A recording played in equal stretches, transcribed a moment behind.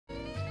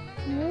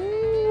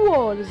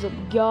What is up,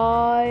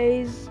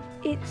 guys?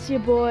 It's your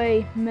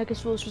boy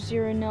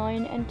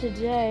Megasource09, and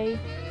today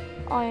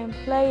I am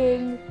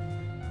playing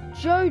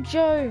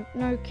JoJo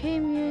no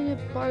Kimi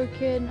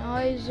Broken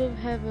Eyes of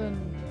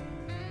Heaven.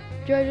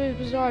 JoJo's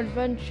Bizarre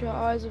Adventure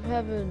Eyes of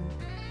Heaven.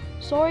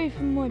 Sorry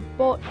for my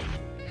botched,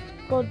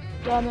 god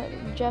damn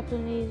it,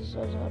 Japanese,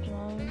 I don't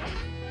know,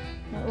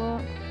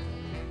 network.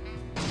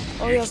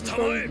 Oh yeah,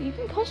 you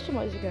can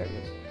customize the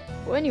characters.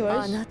 Well,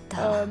 anyways,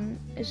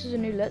 this is a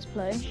new Let's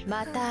Play.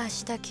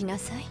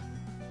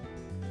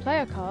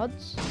 Player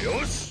cards.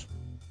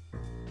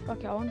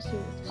 Okay, I want to see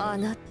what this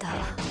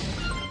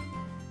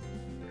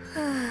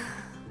is.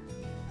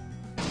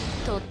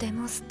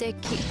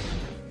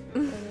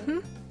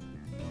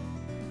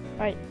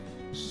 Right,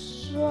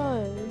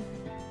 so...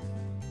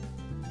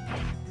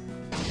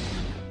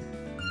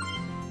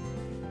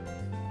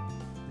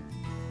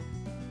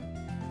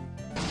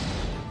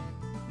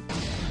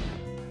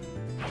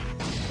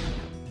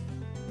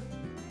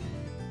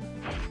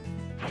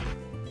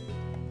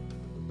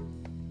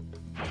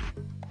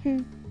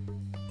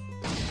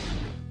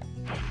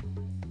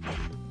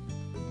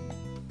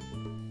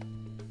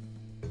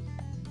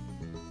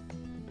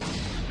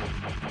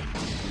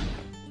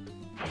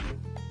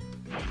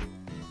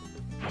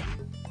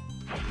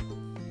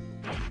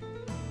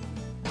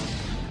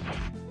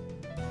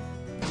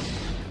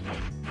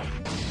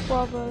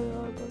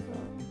 Bravo,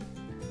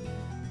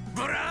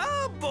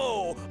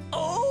 Bravo!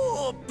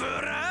 Oh,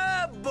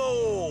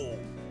 bravo!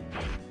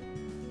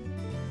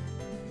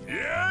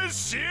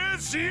 Yes,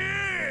 yes,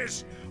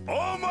 yes!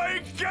 Oh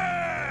my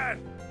god!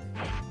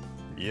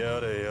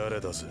 Yare yare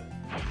daぜ.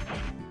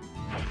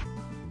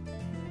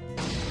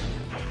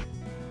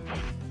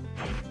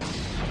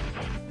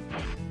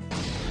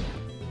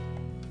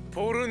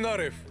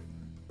 Polnareff.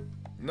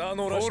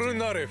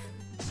 Polnareff.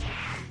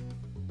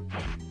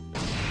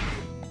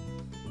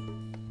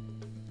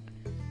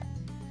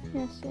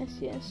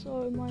 Yes,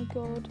 oh my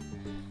god.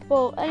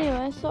 Well,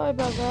 anyway, sorry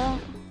about that.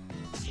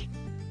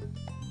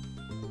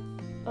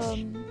 Well,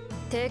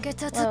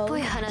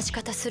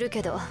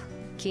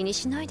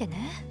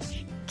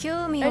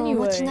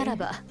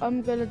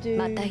 I'm gonna do...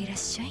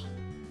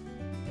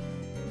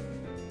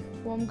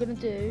 What I'm gonna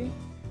do...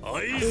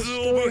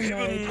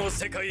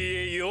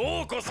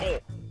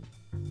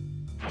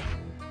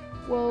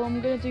 Well, I'm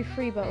gonna do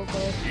free battle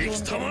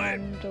first. On the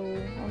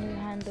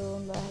handle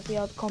and see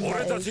how the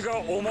combat is.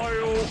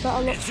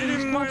 Battle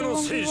options, model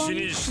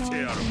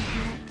 1v1.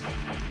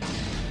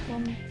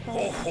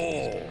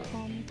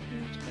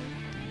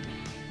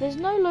 There's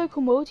no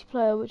local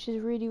multiplayer, which is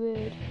really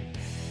weird.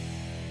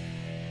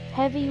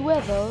 Heavy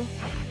weather?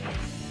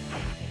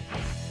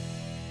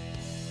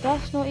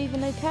 That's not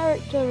even a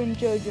character in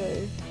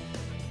JoJo.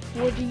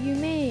 What do you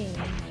mean?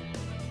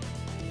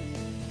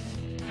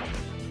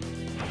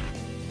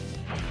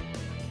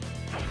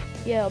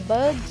 Yeah,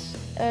 birds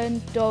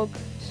and dog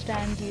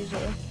stand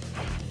user.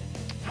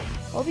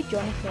 I'll be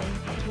Jonathan,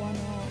 because why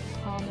not?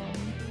 Harmon.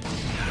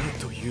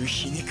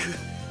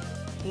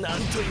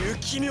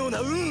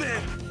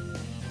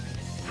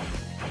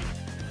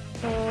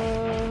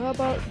 How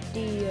about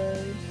Dio?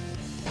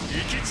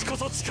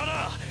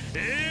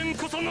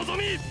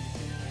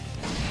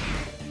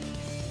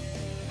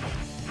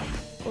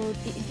 Or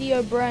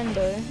Dio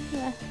Brando?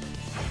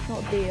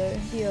 Not Dio,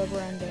 Dio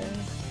Brando.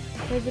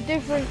 There's a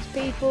difference,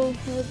 people.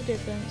 There's a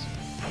difference.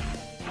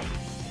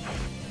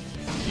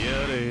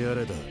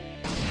 Yare da.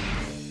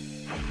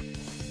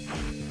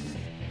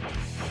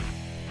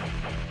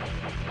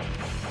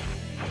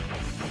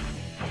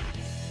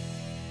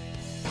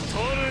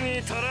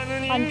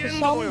 And for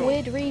some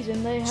weird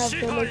reason, they have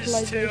the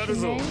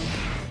localization names.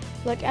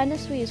 Like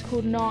Anasui is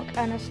called Narc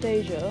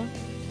Anastasia.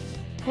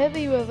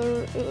 Heavy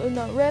weather,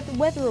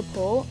 weather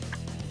report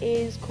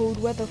is called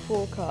Weather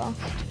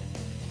Forecast.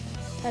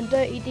 And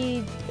Dirty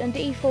D and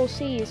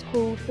E4C is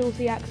called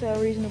Filthy Axe at a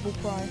Reasonable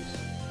Price.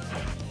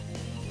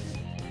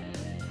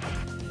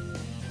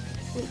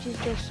 Which is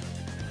just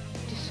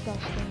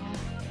disgusting.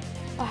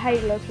 I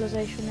hate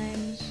localization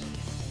names.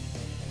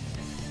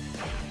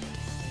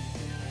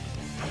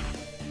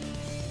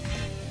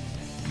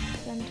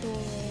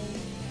 Centauro.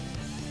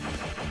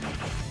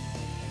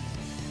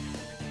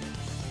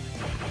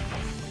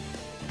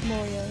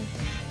 Mario.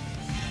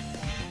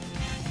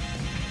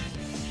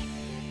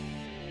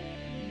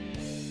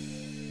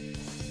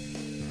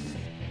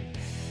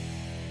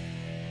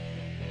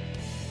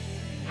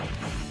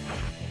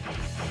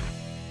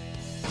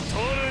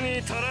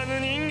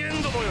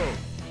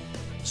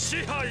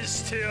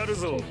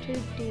 Two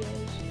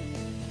deals.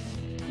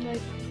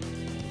 Like,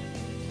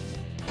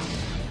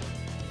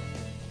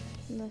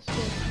 let's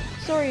go.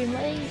 Sorry,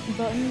 my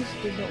buttons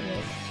did not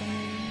work for some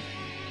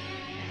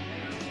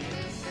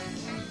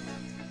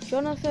reason.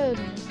 Jonathan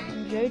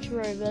and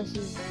Jotaro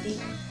versus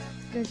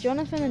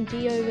Jonathan and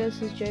Dio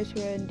versus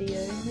Jotaro and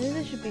Dio. Maybe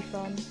this should be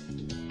fun.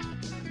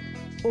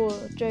 Or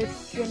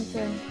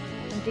Jonathan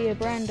and Dio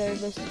Brando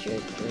versus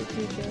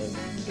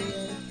Jotaro and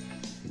Dio.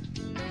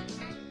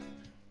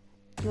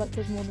 Like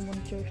there's more than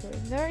one JoJo.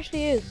 There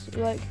actually is.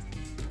 Like,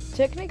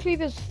 technically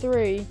there's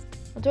 3,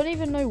 I don't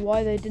even know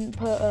why they didn't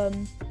put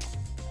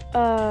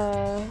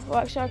well,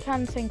 actually I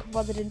can think of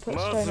why they didn't put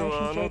Stone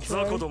Ocean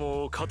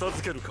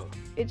Jotaro.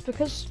 It's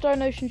because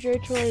Stone Ocean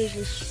Jotaro is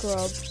a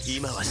scrub.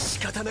 Yes,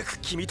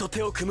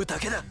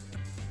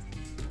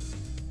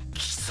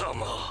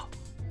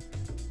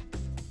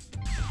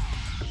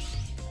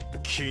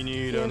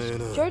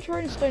 Jotaro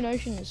in Stone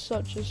Ocean is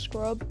such a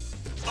scrub.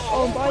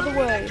 Oh, by the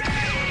way,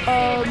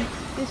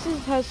 this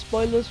has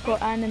spoilers for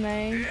the anime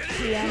and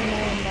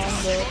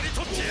manga.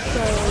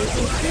 So if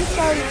you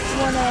don't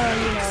wanna,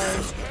 you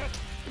know,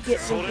 get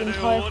the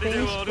entire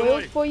thing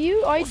spoiled for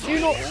you, I do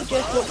not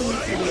suggest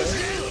watching this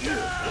video.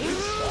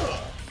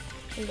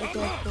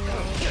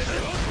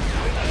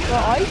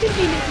 Well, I could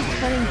be literally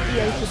turning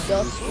DA to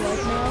dust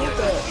right now,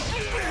 but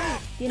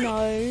you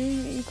know,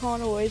 you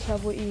can't always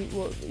have what you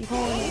can't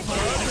always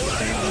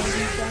have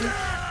everything.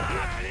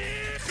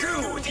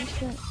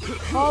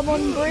 Calm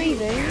on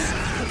breathing.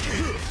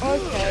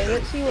 Okay,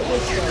 let's see what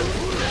this does.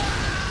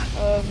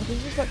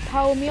 Does this like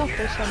power me up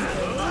or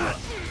something?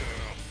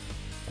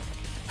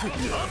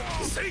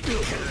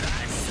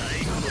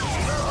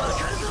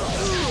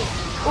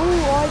 Oh,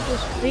 I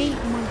just beat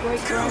my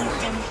great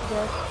grandson to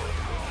death.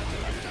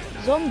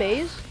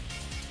 Zombies?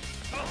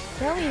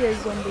 Tell me there's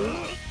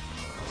zombies.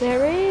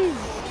 There is!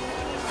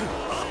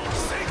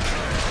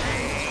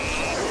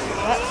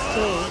 That's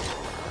cool.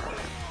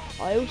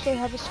 I also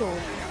have a sword.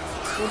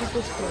 What is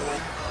this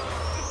called?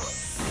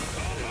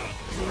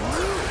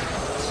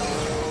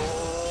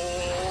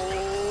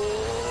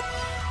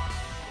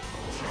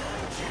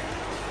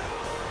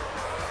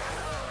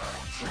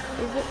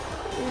 Is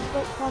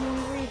that common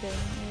breathing?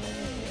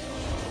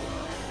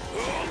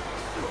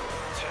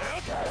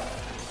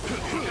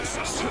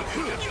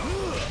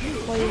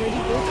 Are you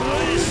ready,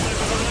 boys?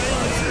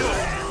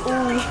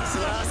 Oh.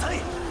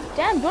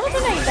 Damn,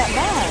 Jonathan ain't that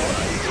bad.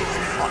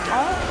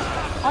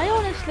 I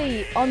honestly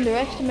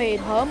underestimated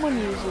Harmon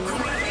users.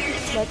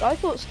 Like, I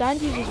thought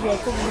stand users were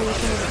probably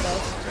some of the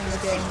best in the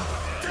game.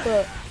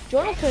 But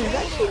Jonathan is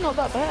actually not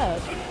that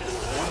bad.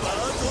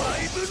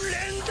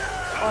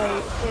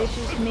 It's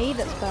just me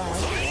that's bad.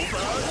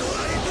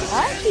 I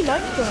actually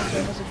like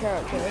Jonathan as a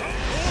character.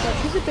 Like,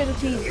 his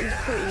abilities is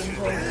pretty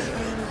intense.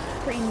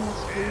 He's pretty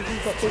muscly.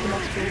 He's got big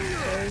muscles,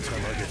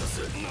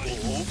 so...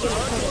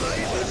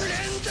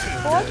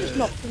 Oh, I just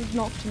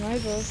knocked him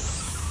over.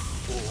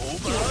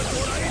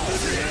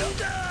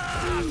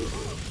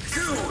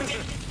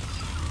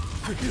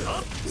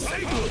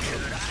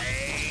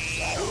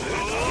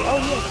 Oh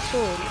yeah, the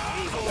sword.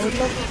 I would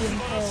love to be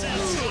impaled on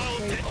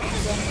this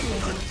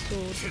great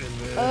sword.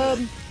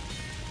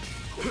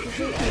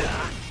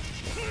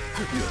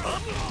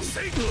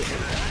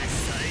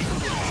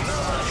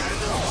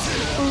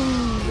 Oh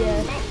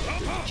yeah.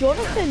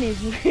 Jonathan is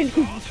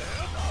really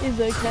is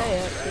okay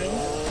actually.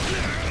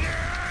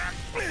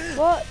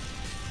 What?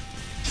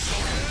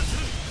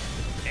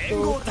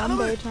 Oh,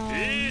 combo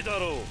time.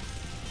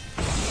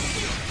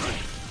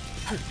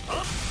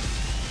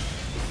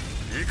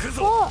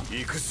 What?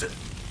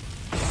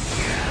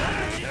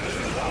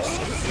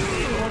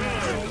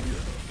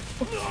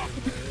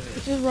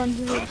 Just run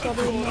to the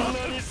other one.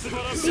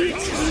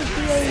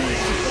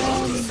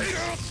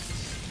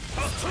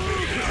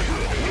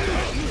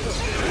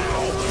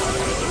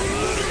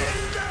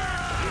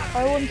 I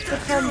want to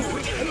become a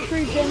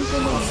true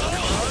gentleman.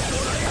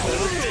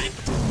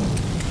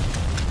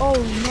 Oh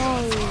no.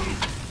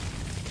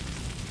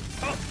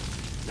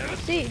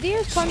 See,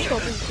 Dio's punch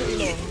up is pretty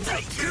long,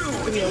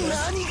 to be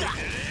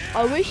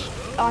honest.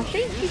 I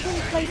think you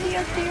can play Dio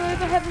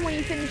over Heaven when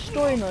you finish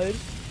story mode.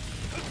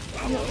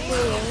 I'm not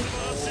sure.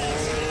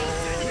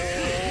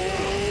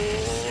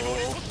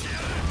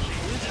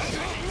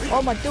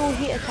 Oh, my dual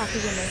hit attack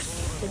is almost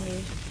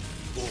thingy.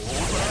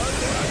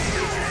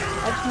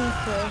 I just need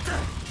to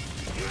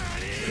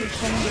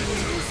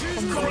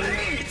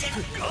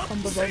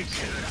combo bobs.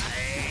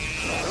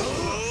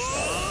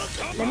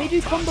 Let me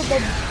do combo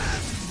bobs.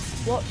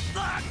 What?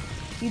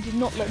 You did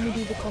not let me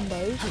do the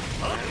combos.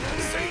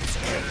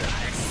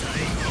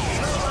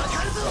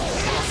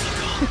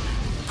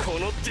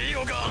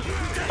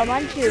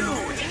 Imagine,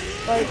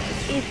 like,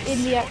 if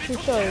in the actual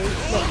show,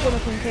 like,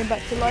 Jonathan came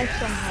back to life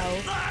somehow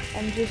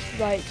and just,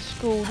 like,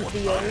 schooled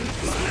Dio.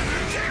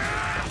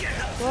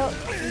 What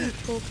are you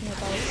talking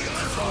about?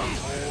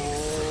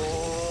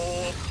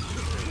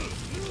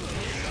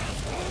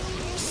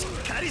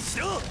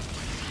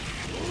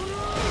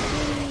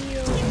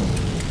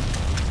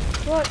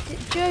 What?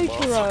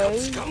 Jotaro?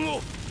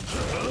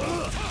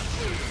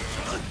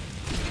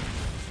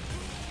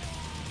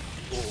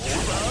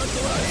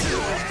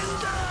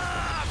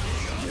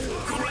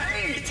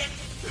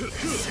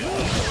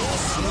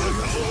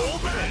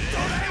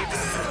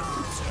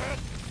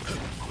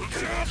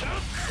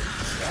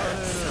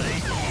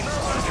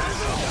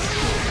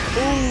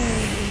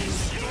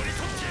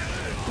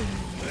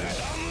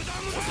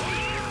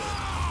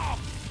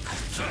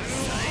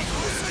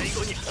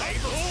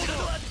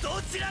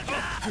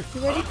 You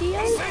ready,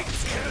 Dio?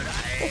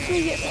 Let's see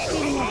you get to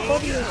see my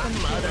body or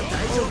something.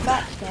 Or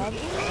backstab.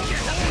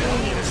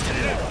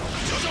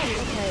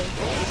 Okay.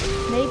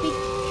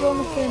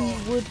 Jonathan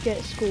would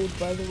get schooled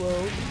by the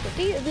world, but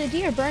the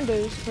Dio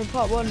Brandos from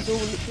part 1 is all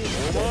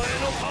literally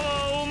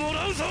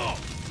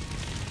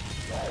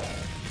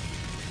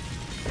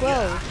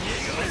well,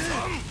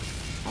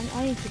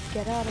 I need to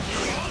get out of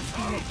here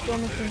and make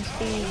Jonathan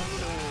speed.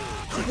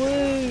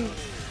 Woo!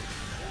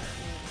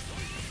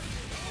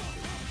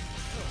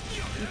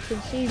 You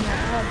can see my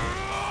head.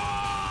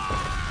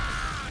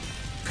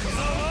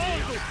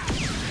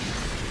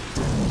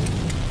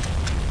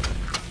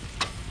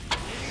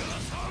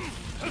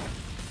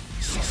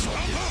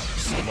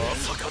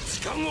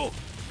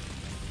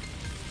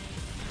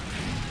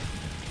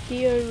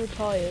 Dio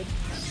retired.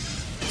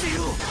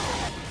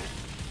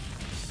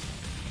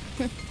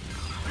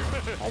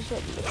 I just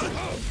like the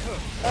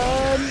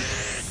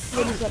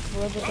what is that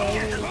forever guy?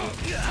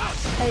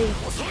 Hey.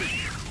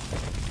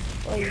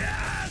 Wait.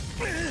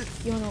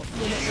 You're not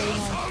really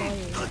nice, are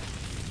you?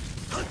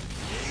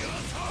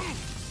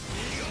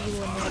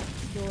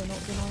 You're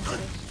not the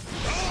nicest.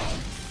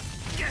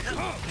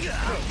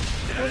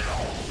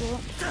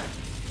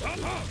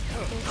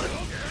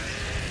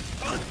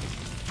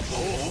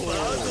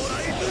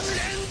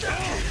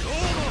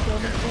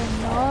 Jonathan,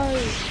 no!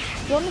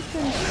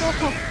 Jonathan, stop!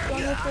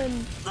 Jonathan!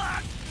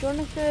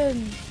 Jonathan!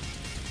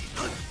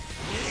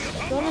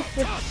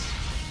 Jonathan!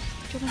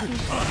 Jonathan,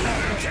 stop!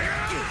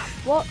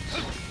 What?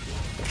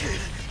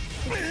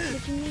 What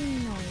do you mean,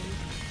 no?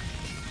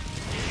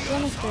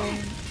 Jonathan!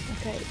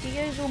 Okay,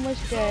 Dio's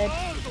almost dead.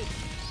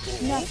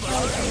 Snap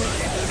out of it.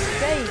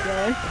 There you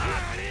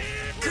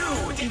go.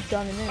 He's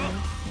done him in.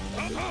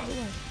 He's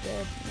almost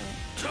dead.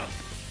 No.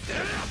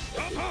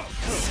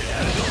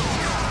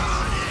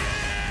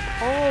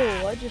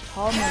 Oh, I just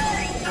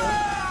harmonized it.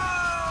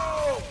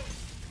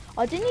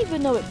 I didn't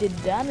even know it did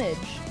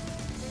damage.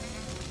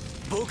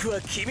 Well,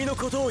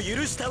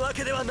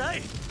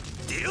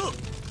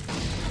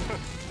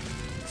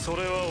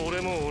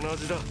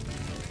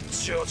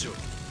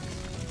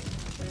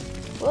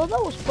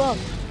 that was fun.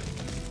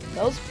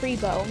 That was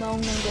pre-battle, now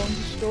I'm gonna go on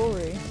to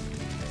story.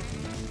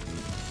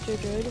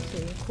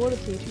 JoJo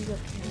quality 2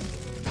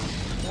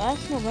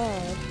 That's not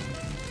bad.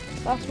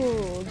 Battle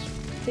rewards,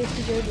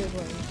 50 JoJo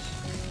points.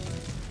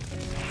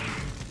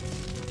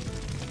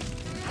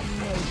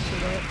 No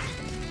select.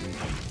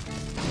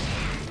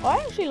 I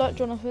actually like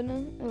Jonathan,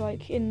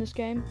 like, in this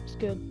game. It's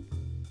good.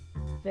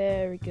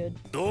 Very good.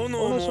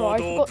 Also, I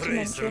forgot to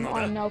mention,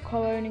 I'm now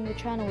co-owning the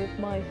channel with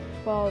my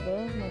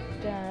father, my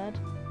dad.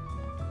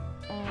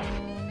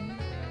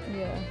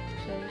 Yeah,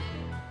 so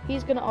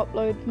he's gonna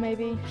upload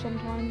maybe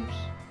sometimes.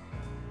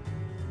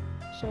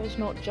 So it's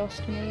not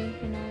just me,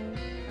 you know.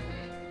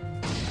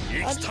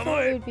 I just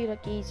thought it would be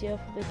like easier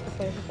for the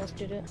both of us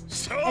did it.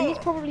 And he's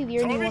probably the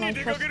only one I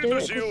trust to do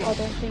it, because I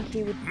don't think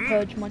he would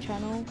purge my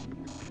channel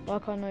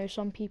like I know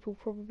some people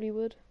probably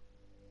would.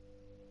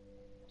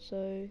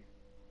 So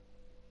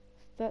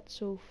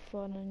that's all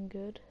fun and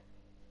good.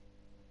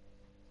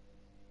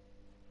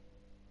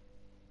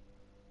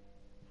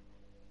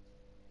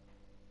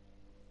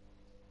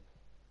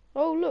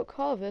 Oh look,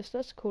 harvest,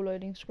 that's a cool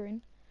loading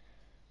screen.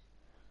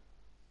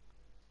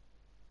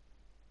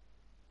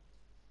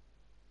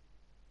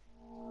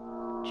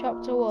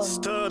 Chapter 1.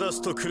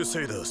 Stardust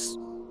Crusaders.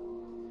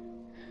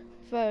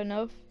 Fair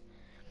enough.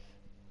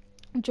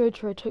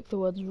 JoJo took the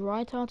words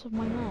right out of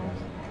my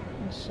mouth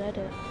and said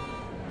it.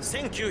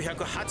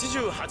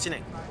 1988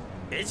年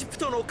エジプ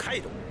トのカ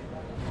イロ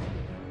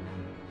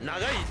長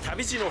い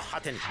旅路の果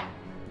てに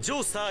ジョ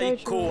ーサー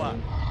一行は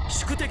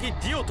宿敵デ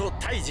ィオと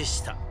対峙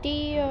した。だ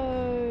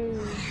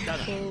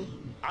が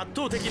圧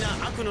倒的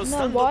な悪のス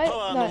タンドパ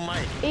ワーの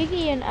前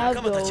に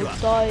仲間たちは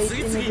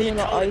次々に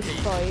倒れてい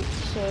る。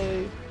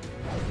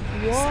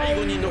最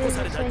後に残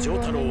されたジョ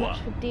ータロウは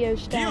デ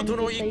ィオと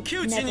の一騎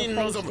打ちに臨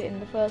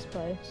む。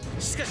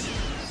しかし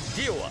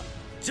ディオは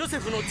ジョセ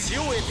フの血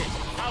を得て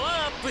パワ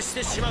ーアップし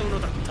てしまうの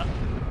だった。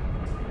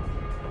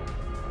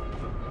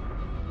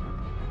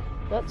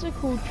 That's a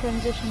cool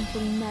transition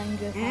from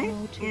manga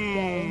panel to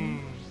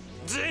game.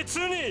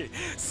 実に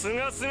す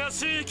がすが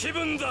しい気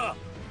分だ。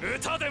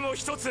歌でも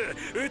一つ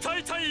歌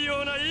いたい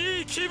ような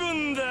いい気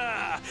分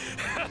だ。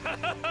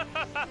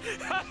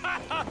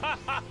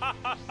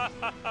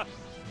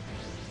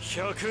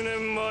100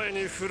年前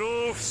に不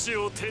老不死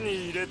を手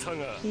に入れた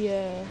が、これ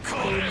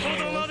ほ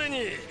どまでに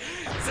絶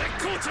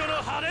好調の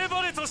晴れ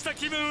晴れとした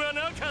気分は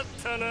なかっ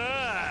た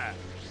な。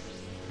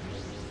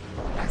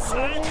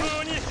最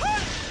高に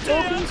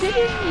Well,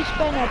 considering you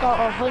spent about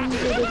 100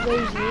 of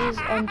those years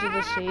under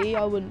the sea,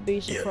 I wouldn't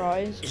be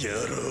surprised.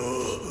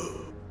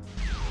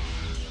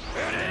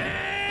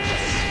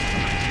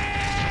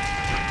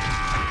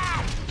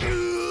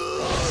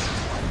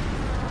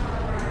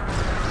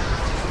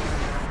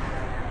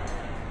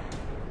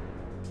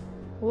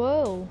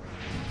 Whoa.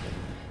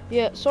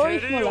 Yeah, sorry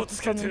for my lack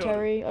of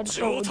commentary. I just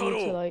don't want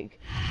you to like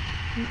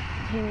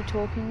hear me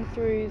talking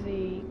through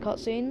the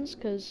cutscenes,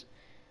 because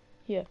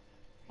yeah.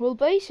 Well,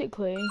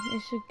 basically,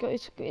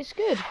 it's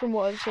good from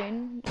what I've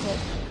seen. Like,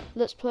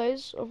 let's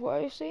plays of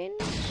what I've seen.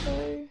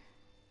 So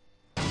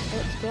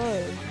let's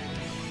go.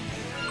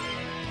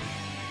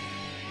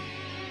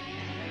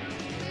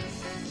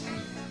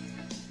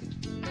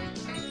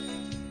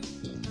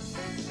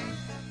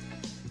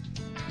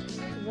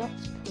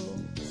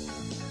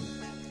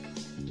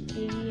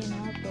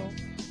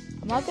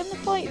 Am I gonna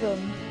fight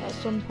them at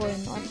some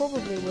point? I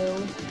probably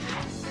will.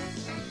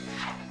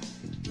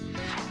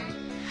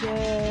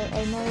 Yeah,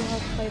 I know how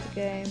to play the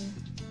game.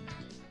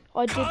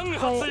 I did play at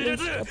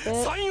least a bit.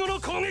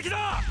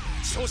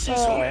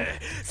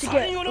 To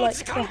get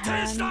like the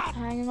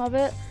hang of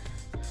it.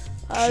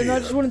 And I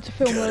just wanted to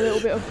film a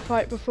little bit of the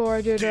fight before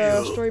I did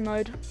story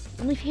mode.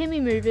 And if you hear me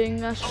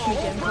moving, that's just me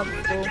getting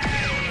comfortable.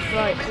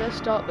 Right, so let's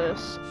start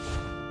this.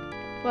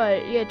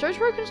 Wait, yeah,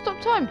 JoJo can stop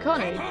time,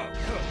 can't he?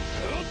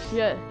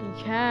 Yeah,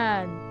 he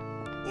can.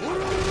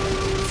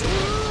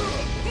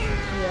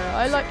 Yeah,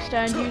 I like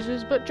stand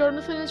users, but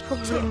Jonathan is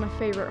probably my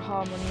favourite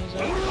Harmon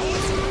user.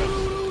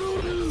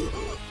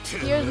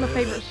 He is my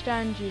favourite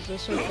stand user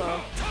so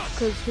far,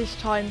 because his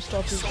time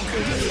stop is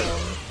completely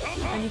long.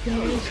 And you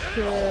can use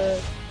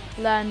the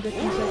land a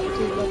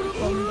consecutive like a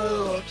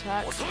combo or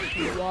attack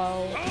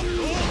while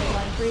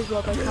line freeze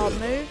while they can't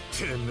move.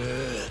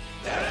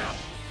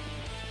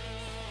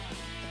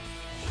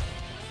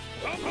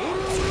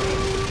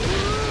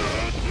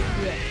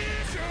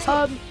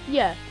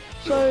 Yeah.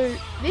 So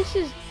this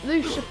is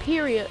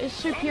superior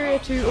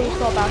to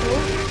All-Star Battle.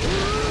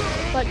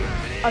 Like,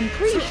 I'm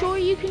pretty sure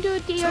you can do a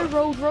Dio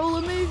rolled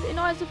roller move in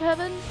Eyes of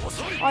Heaven.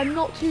 I'm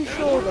not too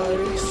sure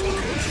though.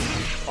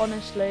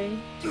 Honestly,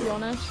 to be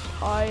honest,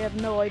 I have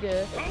no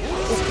idea if you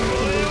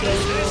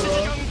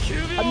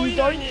can do I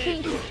don't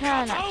think you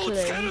can actually.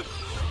 If you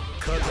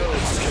could,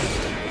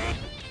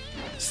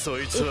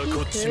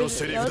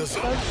 that's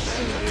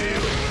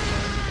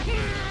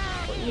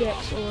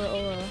EX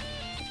or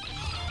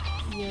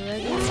you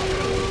ready?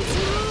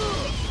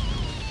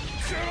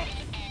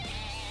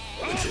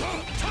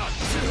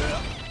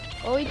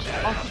 Oh, I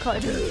can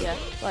cut him, yeah.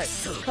 Right,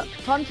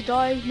 time to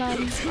die,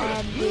 man.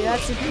 The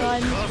active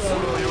time.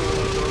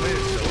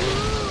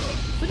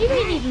 What do you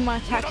mean even my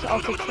attacks are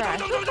for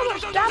trash? Look how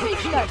much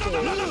damage that did!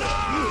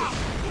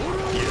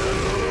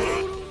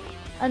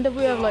 And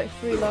we have like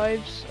 3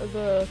 lives.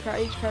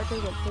 Each character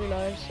has got 3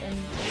 lives. And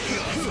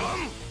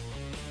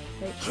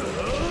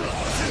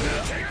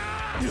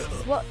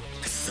what?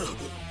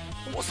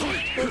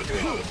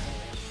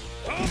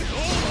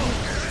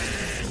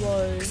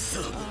 Whoa.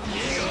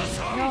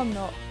 No, I'm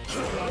not.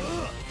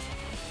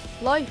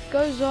 Life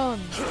goes on.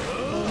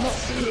 Well, not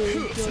for you,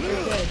 you're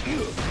dead.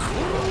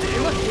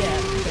 Not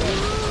yet.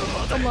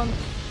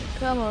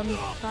 Come on,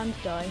 time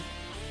to die.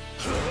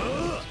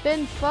 It's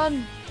been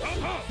fun,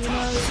 you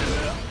know.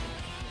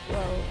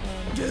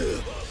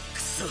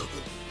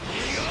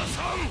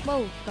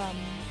 Well,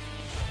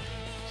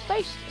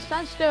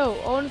 stand still.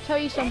 I want to tell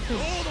you something.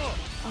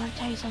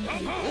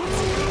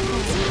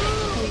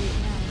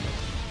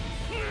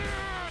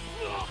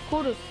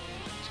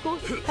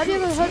 Have you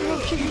ever heard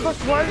of chicken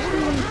crust roast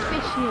with a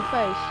fish in your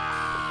face?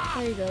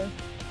 There you go.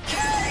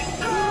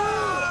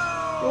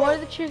 Why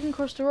did the chicken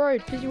cross the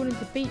road? Because you wanted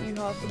to beat you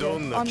half to death.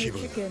 I'm the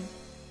chicken.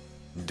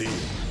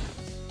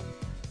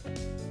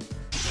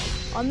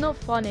 I'm not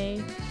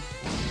funny.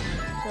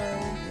 So...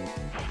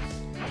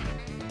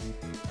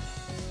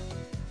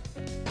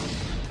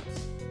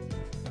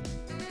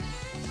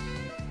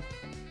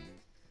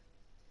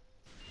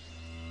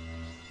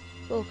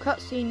 Well,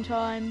 cutscene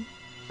time.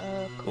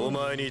 Cool. The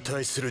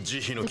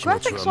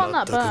graphics aren't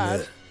that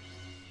bad.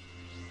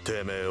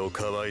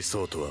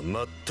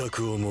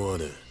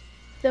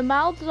 The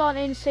mouths aren't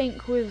in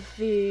sync with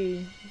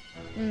the...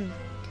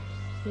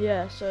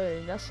 Yeah,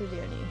 so that's the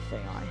only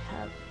thing I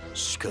have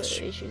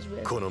issues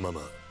with.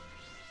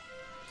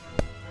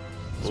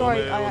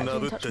 Sorry, I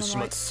actually touched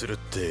my mic.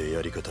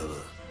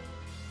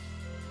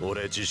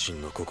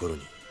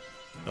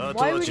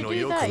 Why would he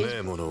do that?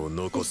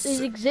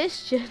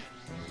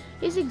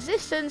 His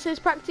existence is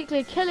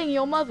practically killing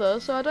your mother,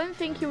 so I don't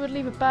think he would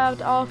leave a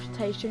bad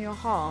aftertaste in your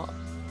heart.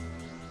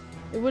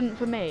 It wouldn't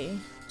for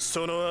me.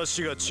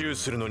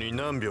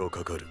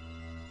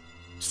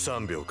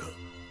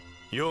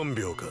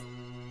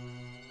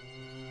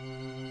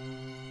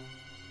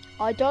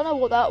 I don't know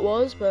what that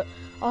was, but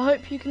I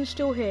hope you can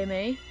still hear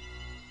me.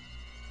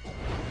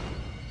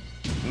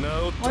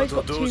 I've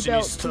got 2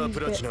 belts to use a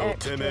bit extra.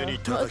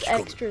 Not as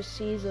extra as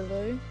Caesar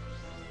though.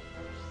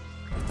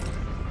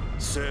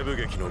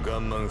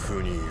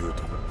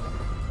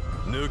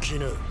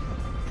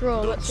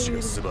 Draw, let's see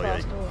who's the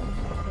faster one.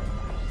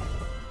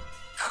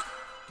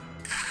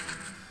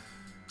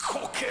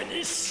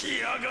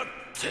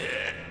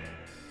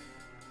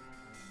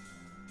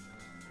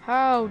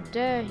 How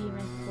dare he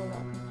make it fall that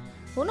way?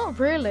 Well, not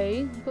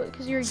really, but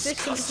because your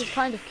existence is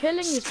kind of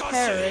killing his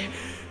parent.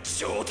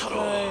 So...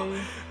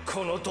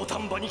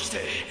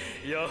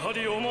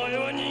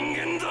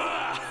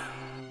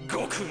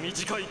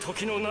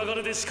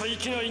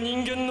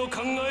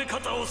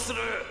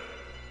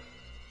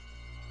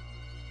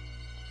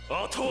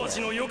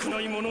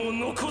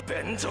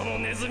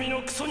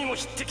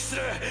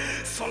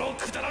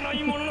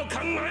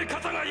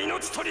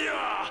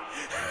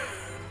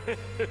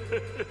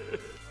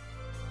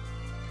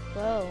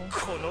 Well.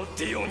 この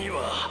ディオに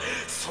は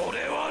そ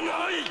れは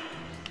ない。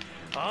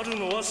ある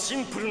のは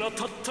シンプルな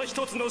たった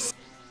一つの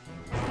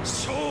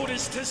勝利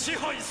して支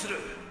配す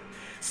る。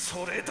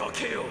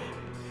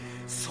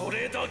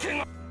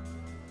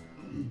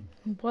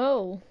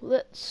Well,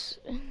 let's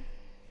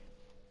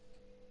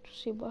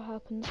see what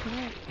happens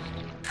next.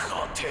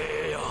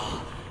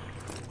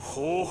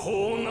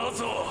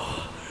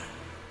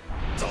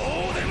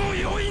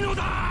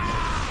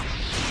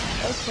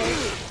 Okay.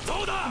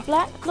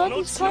 Black blood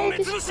is kind of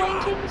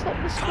disappointing. It's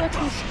like the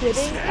sweaty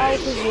spitting out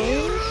of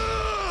wounds,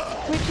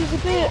 which is a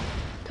bit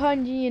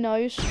kind of, you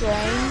know,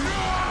 strange.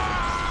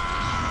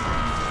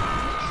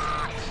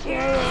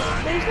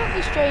 Yeah, but it's not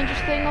the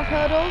strangest thing I've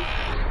heard of.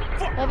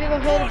 Have you ever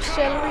heard of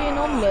celery and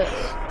omelets?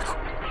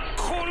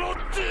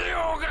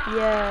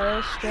 Yeah,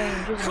 that's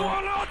strange, isn't it?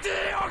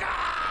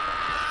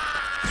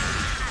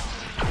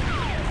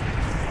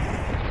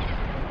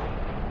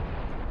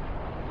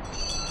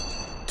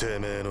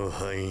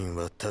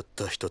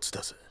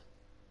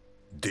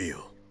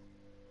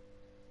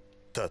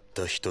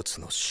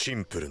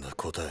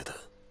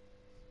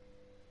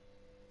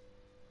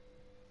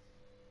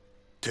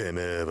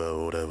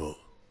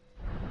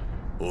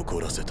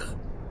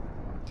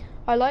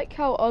 I like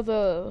how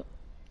other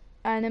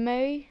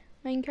anime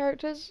main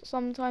characters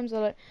sometimes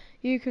are like,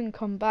 you can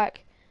come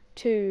back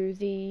to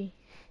the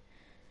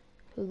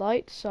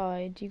light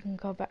side, you can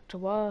come back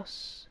to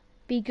us,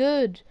 be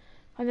good,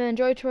 and then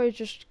JoJo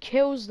just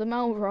kills them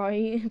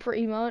outright,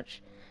 pretty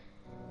much.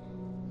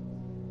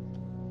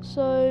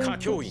 So,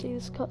 let's see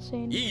this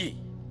cutscene.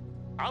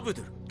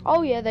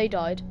 Oh yeah, they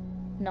died.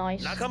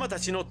 Nice. Well,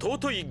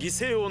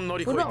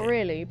 not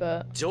really,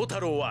 but cool.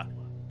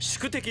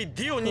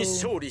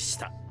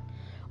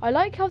 I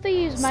like how they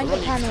use manga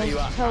panels to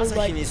tell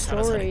like the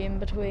story in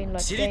between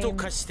like game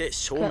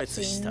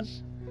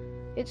cutscenes.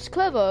 It's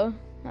clever.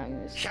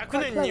 It's quite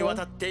clever.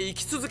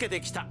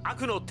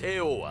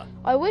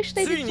 I wish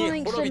they did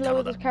something similar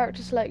with the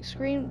character select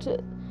screen,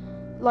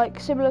 like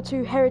similar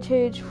to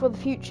Heritage for the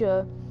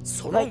Future,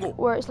 like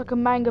where it's like a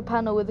manga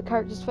panel with the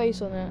character's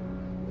face on it.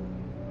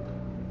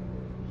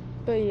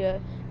 But yeah,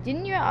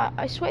 didn't you?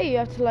 I swear you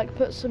have to like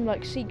put some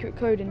like secret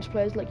code into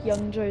players like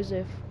Young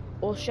Joseph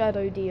or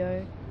Shadow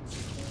Dio. So.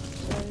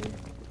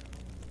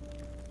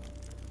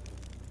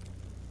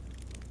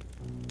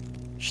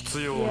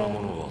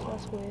 Yeah,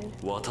 that's weird.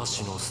 But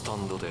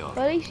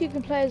at least you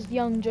can play as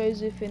Young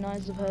Joseph in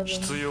Eyes of Heaven.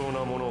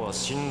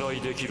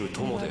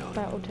 Like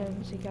battle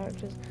tendency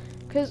characters.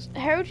 Because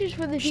Heritage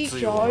for the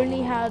Future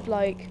only had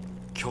like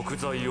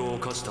Stardust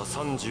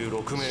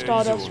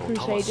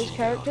Crusaders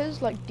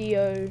characters like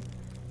Dio,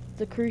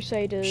 the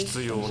Crusaders,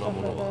 and stuff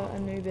like that,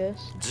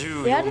 Anubis.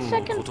 They had a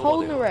second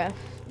Polnareff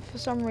for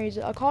some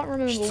reason. I can't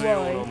remember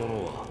why.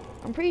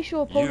 I'm pretty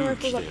sure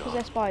Polnareff was like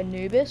possessed by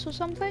Anubis or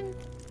something.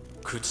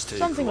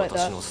 Something like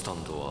that.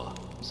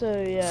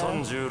 So yeah.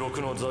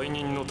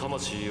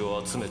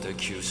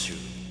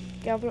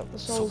 Gather up the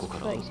souls of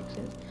 36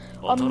 cents.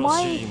 I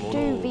might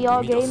do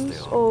VR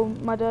games, or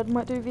my dad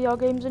might do VR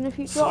games in the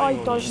future. I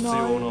don't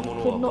know.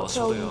 Could not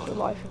tell you the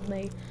life of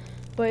me.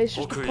 But it's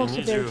just a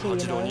possibility, you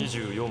know.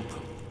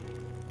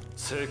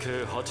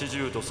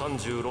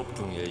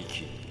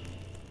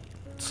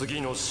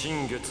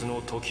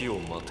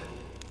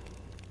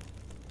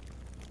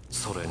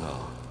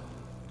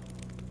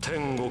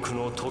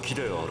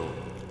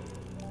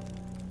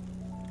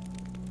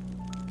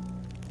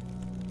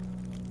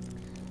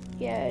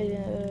 Yeah,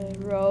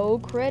 roll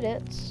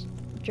credits.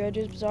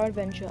 JoJo's Bizarre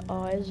Adventure,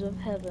 Eyes of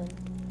Heaven.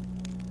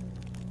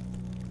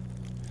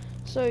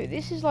 So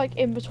this is like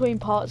in between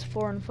parts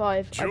 4 and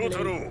 5, I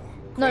believe.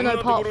 No,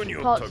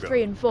 parts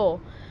 3 and 4.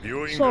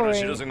 Sorry,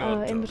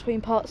 in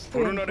between parts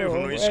 3 and 4,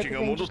 where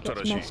everything just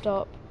gets messed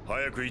up.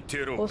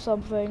 Or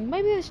something.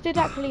 Maybe this did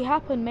actually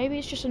happen, maybe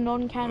it's just a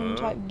non-canon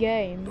type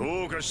game.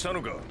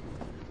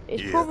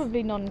 It's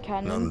probably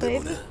non-canon,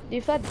 but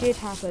if that did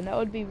happen, that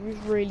would be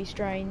really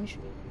strange.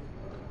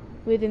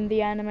 Within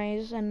the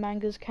animes and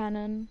mangas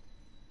canon.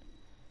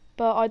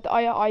 But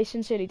I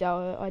sincerely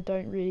doubt it. I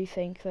don't really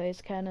think that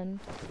it's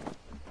canon.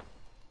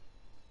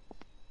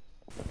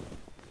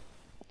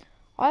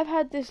 I've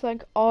had this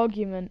like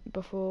argument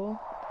before,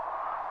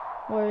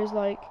 whereas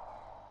like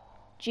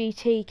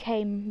GT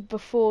came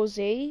before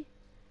Z,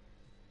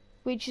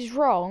 which is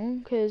wrong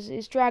because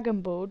it's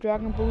Dragon Ball.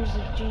 Dragon Ball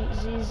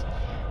Z's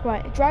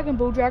right. Dragon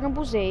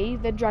Ball Z,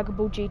 then Dragon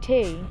Ball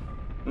GT.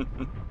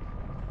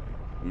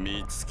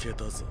 見つけ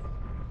たぞ。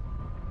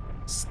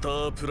スタ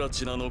ープラ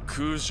チナの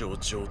空城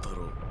城太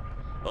郎。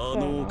あ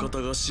のお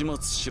方が始末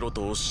しろ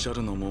とおっしゃ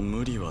るのも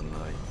無理はない。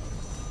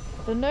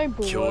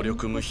強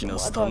力無比な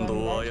スタンド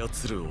を操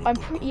る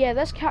男。Yeah,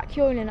 that's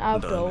Kakyoin and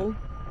Abdul.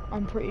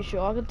 I'm pretty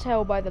sure. I could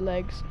tell by the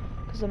legs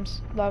because I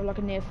have like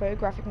a near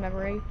photographic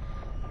memory.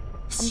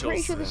 I'm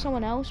pretty sure there's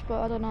someone else, but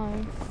I don't know.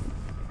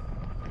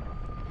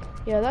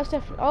 Yeah, that's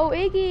definitely. Oh,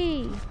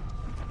 Iggy!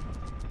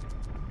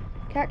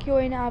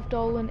 Kakyoin,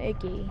 Abdul, and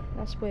Iggy.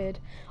 That's weird.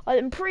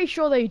 I'm pretty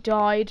sure they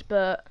died,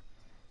 but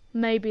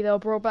maybe they were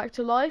brought back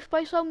to life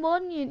by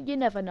someone. You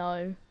never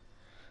know.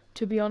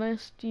 To be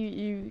honest,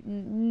 you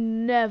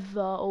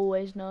never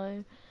always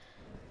know.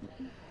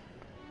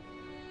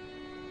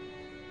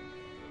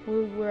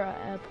 We're at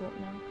airport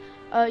now.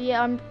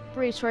 Yeah, I'm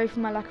really sorry for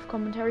my lack of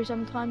commentary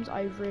sometimes.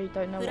 I really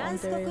don't know what I'm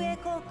doing.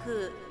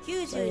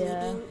 So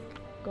yeah,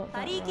 got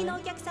that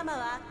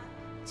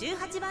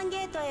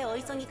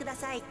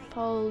right.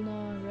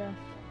 Polnareff.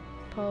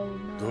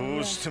 ど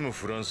うしても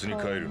フランスに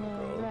帰るのか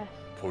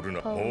ポルナ。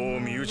も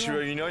う身内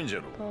はいないんじゃ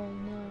ろ。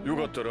よ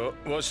かったら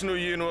わしの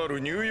家のある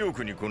ニューヨー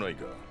クに来ない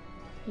か。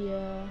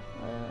Yeah.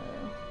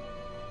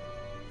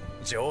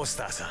 ジョース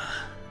ターさん、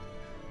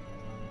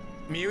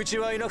身内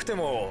はいなくて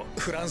も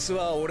フランス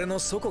は俺の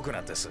祖国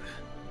なんです。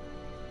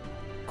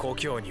故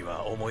郷に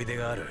は思い出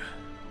がある。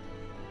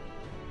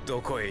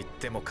どこへ行っ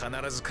ても必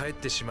ず帰っ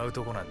てしまう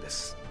とこなんで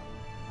す。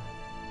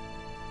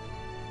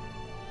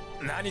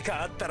何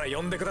かあったら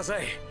呼んでくださ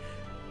い。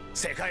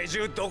世界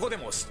中どこで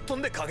もすっ飛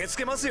んで駆けつ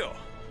けますよ。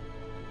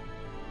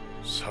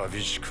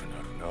寂しくな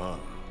るな。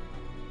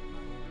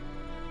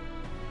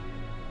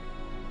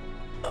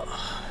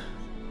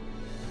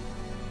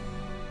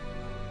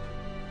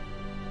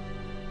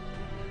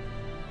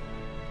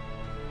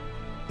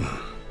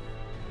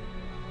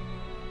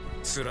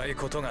辛い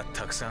ことが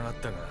たくさんあっ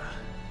たが、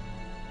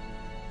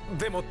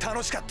でも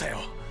楽しかったよ。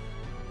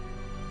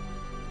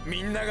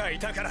みんながい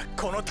たから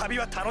この旅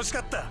は楽しか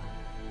った。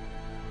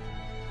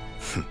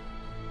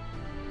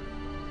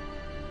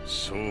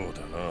そうだ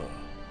な、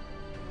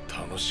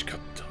楽しかっ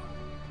た。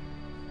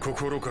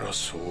心から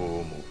そう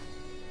思う。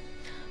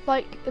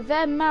Like,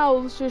 their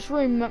mouths just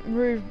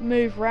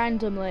move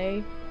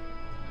randomly.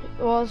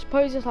 Well, I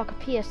suppose it's like a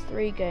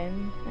PS3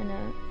 game,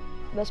 innit?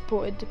 That's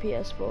ported to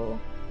PS4.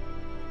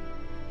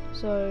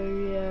 So,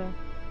 yeah.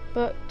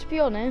 But, to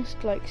be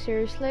honest, like,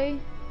 seriously,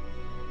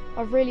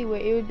 I really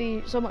wish it would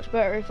be so much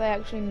better if they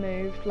actually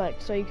moved, like,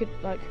 so you could,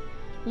 like,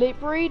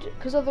 lip read,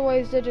 because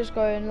otherwise they're just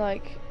going,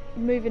 like,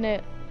 moving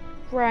it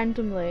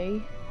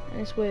randomly,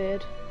 and it's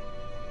weird.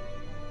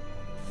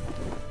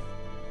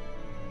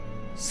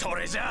 そ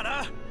れじゃあ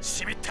な、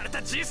しみったれた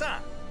じい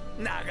さ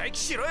ん、長生き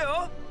しろ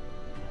よ。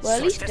 Well, at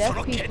そ least してそ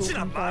の deaf ケ people チ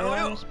な can 孫 fly,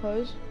 I よ。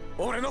 suppose.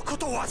 俺のこ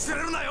とを忘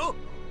れるなよ。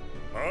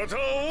また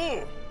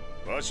会おう。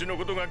わしの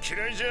ことが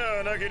嫌いじ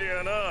ゃなけり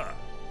ゃな。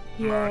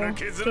Yeah,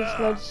 just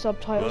loads of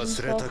subtitles and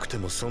忘れた stuff. くて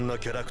もそんな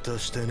キャラクター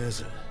してねえ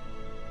ぜ。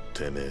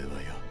てめえはよ。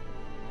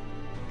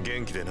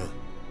元気でな。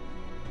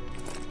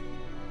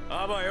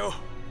あばよ。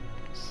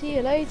 See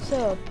you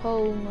later,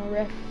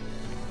 Polnareff.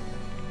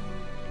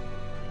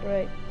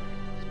 Right.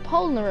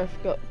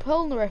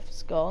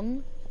 Polnareff's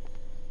gone.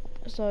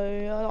 So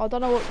I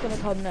don't know what's gonna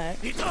come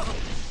next.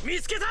 見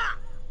つけた。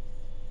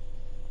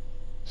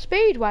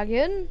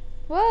 Speedwagon?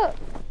 What?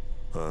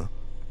 Huh?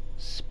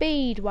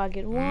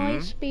 Speedwagon. Why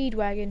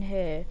Speedwagon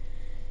here?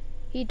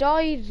 He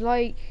died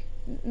like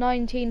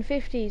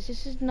 1950s.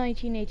 This is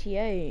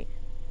 1988.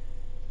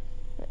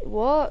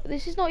 What?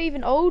 This is not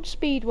even old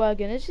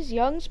Speedwagon. This is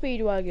young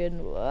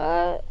Speedwagon.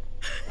 What?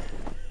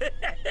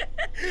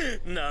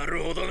 な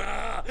るほど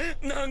な。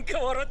なんか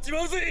笑っち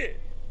まうぜ。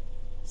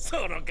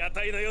そのガ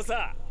タイの良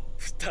さ。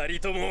二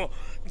人とも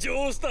ジ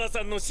ョースター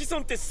さんの子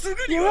孫ってす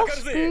ぐにわか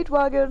るぜ。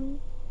 Speedwagon.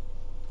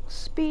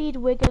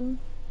 Speedwagon.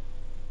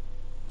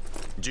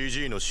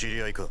 GG の知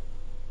り合いか。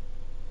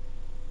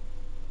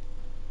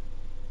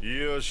い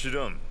や、知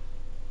らん。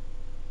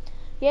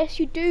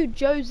 Yes, you do,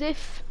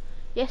 Joseph.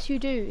 Yes, you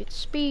do.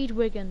 It's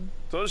Speedwagon.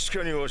 確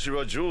かにわし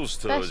はジョース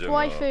ター Best じゃが。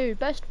 waifu,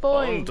 best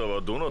boy. あんた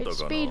はどなた It's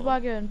かな。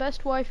 Speedwagon,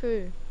 best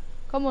waifu.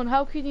 Come on,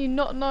 how can you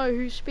not know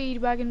who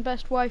Speedwagon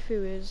best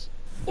waifu is?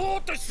 お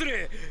っと失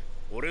礼。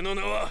俺の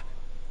名は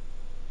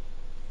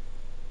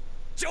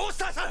ジョース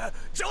ターさん、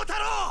ジョー太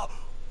郎。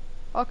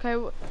 Okay,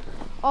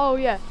 oh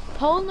yeah.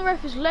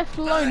 Polnareff is left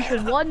alone for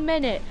 1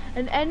 minute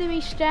and enemy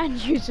stand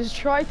users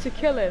try to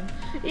kill him.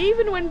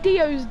 Even when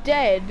Dio's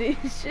dead,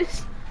 it's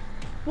just...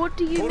 What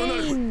do you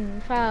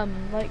mean,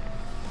 fam? Like,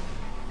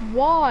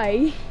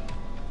 why?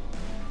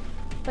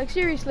 Like,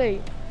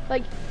 seriously.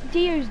 Like,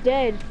 Dio's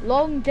dead.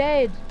 Long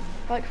dead.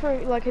 Like, for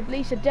like at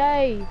least a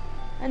day.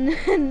 And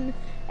then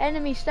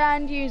enemy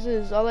stand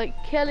users are like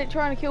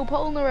trying to kill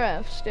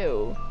Polnareff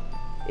still.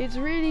 It's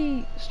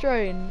really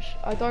strange.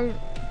 I don't...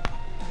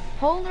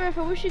 Polnareff,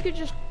 I wish you could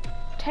just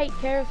take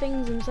care of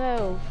things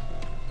himself.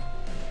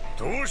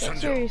 どうしたん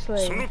じゃ。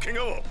 Seriously. その怪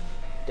我は。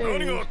 Dude.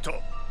 何があった。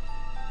 It's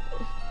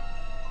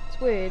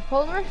weird.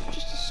 Polnareff is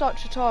just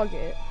such a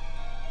target.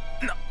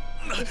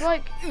 It's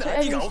like to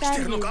enemy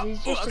stand users,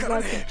 he's just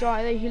like a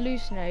giant, they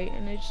hallucinate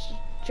and it's just a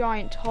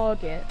giant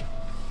target.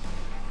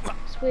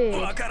 It's weird.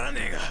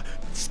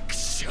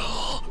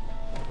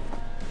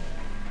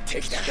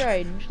 It's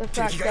strange, the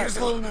fact that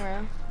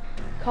Polnareff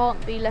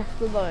can't be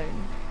left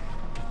alone.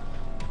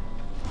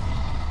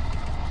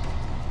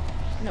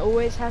 And it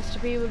always has to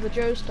be with the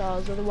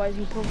Joestars, otherwise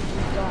he'd probably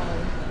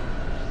die.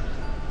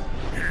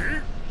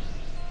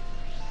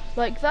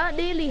 Like, that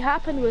nearly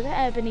happened with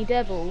Ebony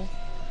Devil.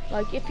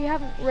 Like, if you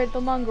haven't read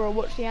the manga or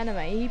watched the anime,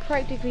 he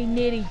practically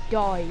nearly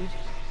died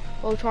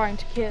while trying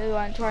to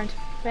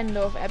fend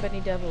off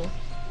Ebony Devil.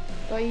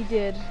 But he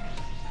did.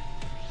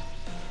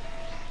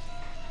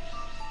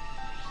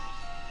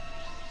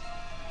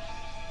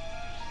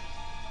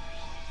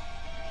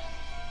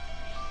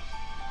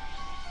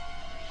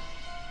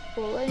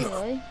 Well,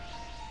 anyway.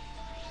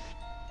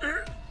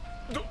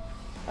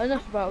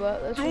 Enough about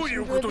that. Let's just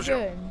enjoy the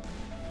game.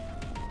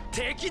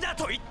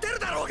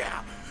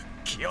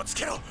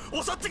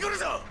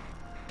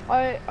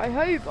 I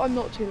hope I'm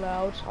not too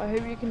loud. I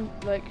hope you can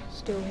like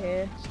still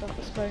hear stuff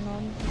that's going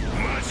on.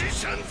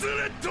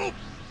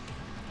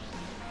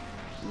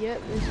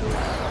 Yep, this is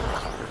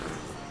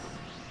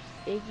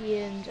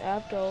Iggy and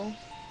Abdul.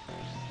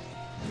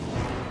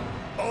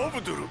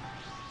 Abdul,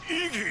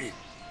 Iggy.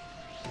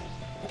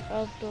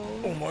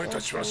 Abdul. お前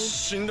たちは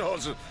死んだは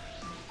ず。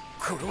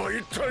これは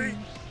一体。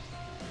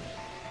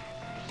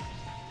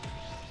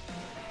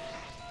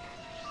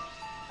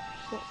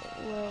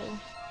Well.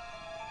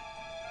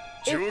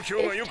 If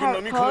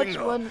tarot cards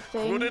one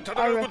thing,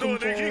 I reckon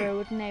JoJo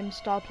would name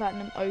Star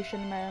Platinum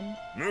Ocean Man.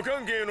 無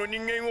関係の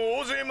人間を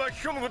大勢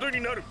巻き込むこと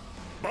になる。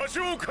場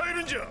所を変え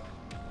るんじゃ。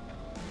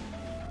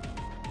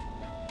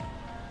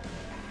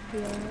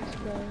Yeah, let's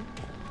go.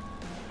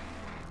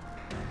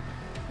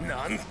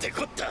 なんて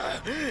こっ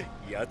た。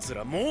奴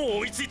らもう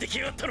追いついてき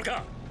やがったの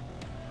か。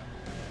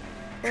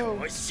Oh,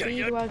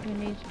 Speedwagon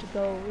needs to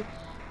go.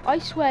 I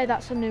swear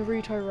that's a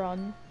Naruto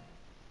run.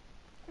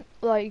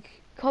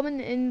 Like,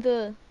 comment in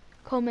the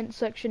comment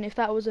section if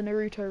that was a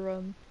Naruto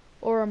run,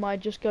 or am I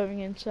just going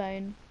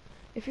insane?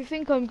 If you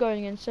think I'm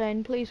going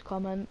insane, please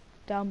comment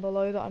down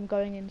below that I'm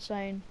going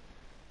insane.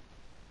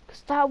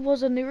 Because that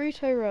was a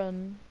Naruto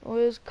run. Or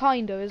it was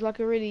it was like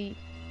a really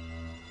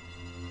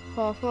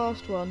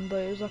half-assed one, but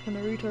it was like a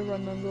Naruto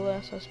run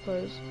nonetheless, I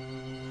suppose.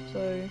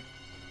 So,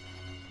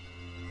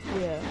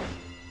 yeah.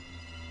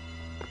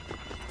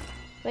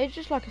 They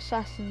just like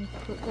Assassin's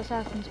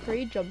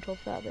Creed jumped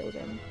off that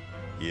building.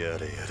 やれや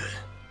れ。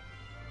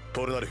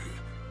ポルナルフ、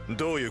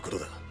どういうこと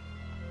だ？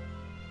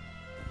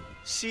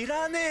知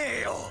らね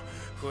えよ。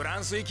フラ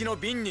ンス行きの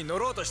便に乗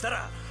ろうとした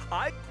ら、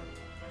Like,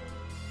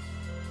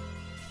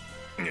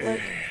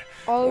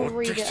 I'll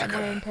read it at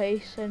my own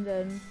pace and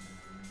then,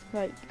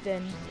 like,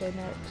 then go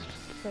next.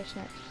 Press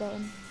next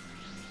button.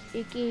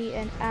 Iggy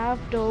and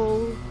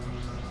Abdul.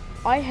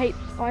 I hate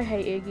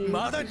Iggy.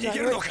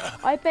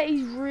 Like, I bet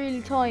he's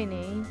really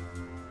tiny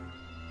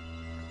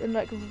and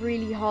like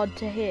really hard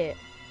to hit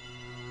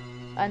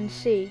and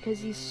see because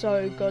he's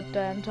so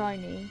goddamn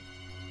tiny.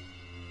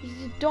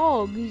 He's a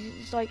dog.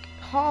 He's like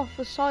half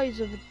the size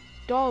of a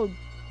dog.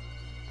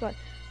 He's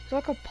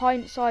like a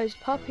pint-sized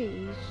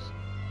puppy.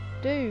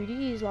 Dude,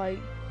 he's like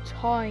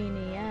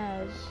tiny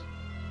as.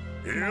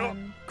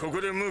 Man.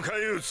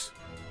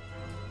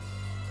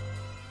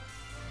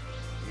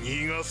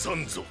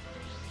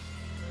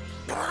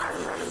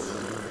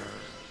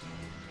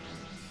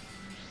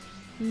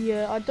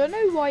 Yeah, I don't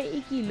know why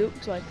Iggy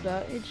looks like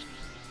that. It's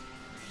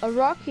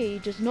Araki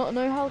does not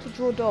know how to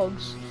draw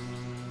dogs.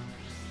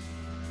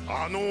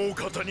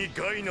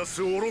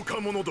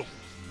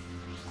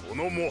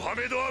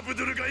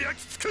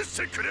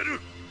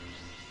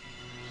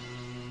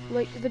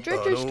 Like, the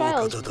JoJo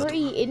style is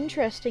pretty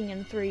interesting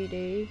in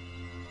 3D.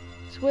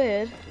 It's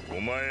weird.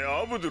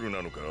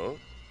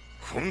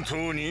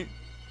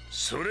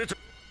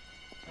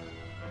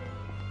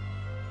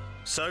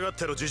 下がっ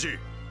てろ、ジジイ。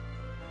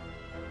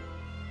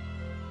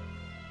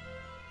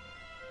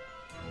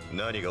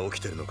何が起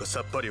きてるのか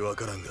さっぱりわ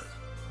からんが、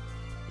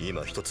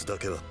今一つだ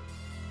けは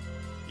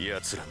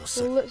奴らの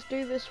さ。Well, let's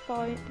do this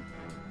fight.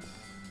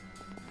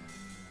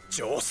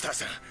 ジョースター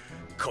さん、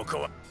こ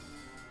こは。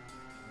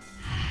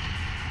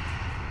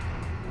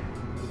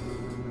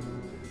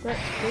Let's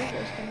do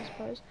this then, I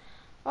suppose.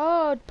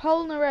 Oh,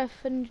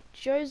 Polnareff and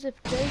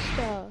Joseph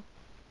Joestar.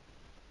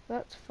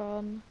 That's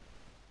fun.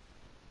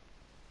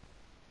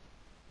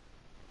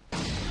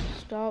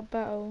 Start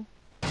battle.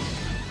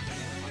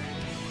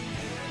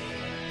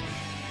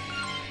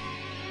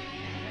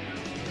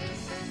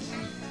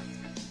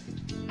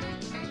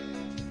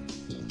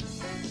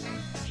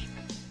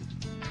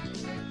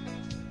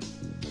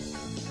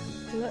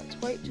 Let's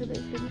wait till it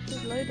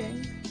finishes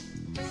loading.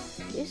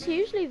 It's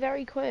usually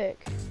very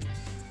quick,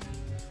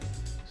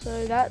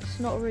 so that's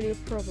not really a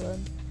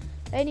problem.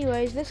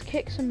 Anyways, let's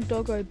kick some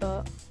doggo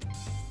butt.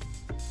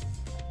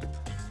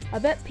 I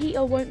bet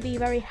Peter won't be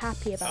very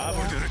happy about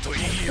that.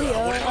 Peter,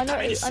 I know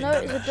it's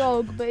a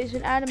dog, but it's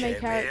an anime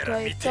character.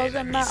 It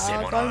doesn't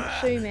matter. Don't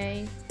sue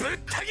me.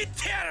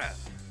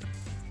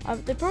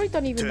 They probably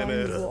don't even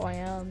know what I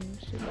am.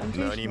 I'm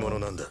too small.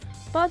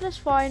 But that's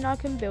fine. I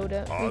can build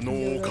it. I just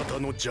think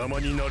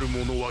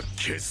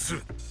this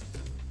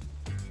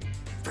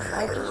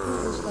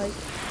like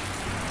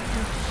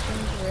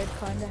red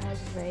kind of has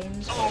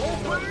veins.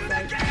 Like, not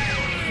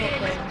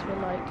veins, but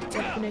like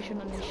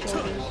definition on his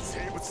shoulders.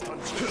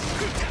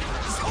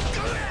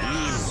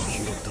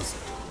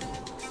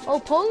 Oh,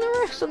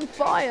 Polnareff's on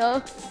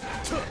fire!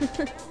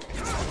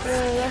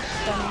 Yeah, that's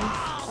funny.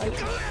 Like,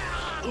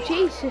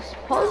 Jesus,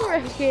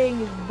 Polnareff's getting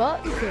his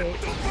butt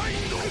kicked.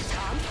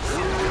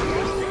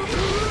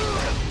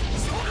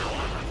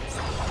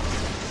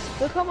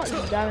 Look how much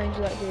damage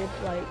that did,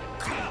 like,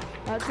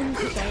 that's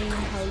insane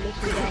how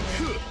little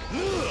damage.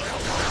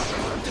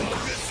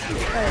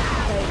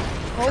 Okay,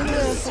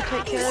 Polnareff will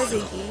take care of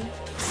Iggy.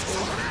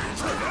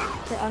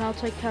 And I'll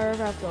take care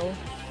of Abdul.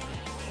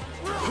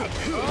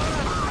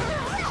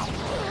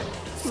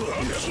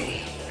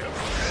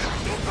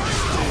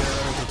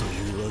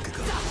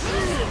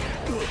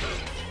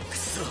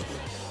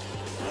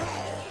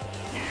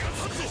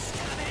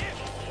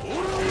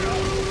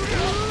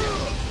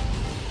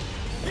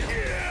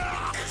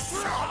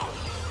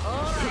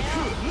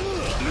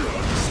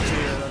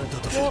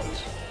 What?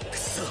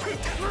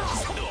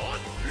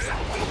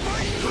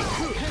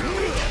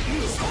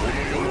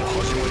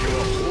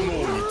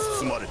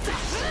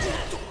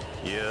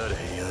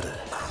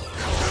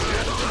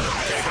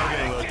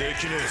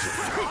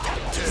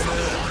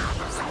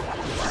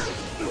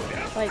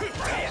 Like,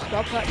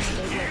 stop hurting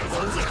those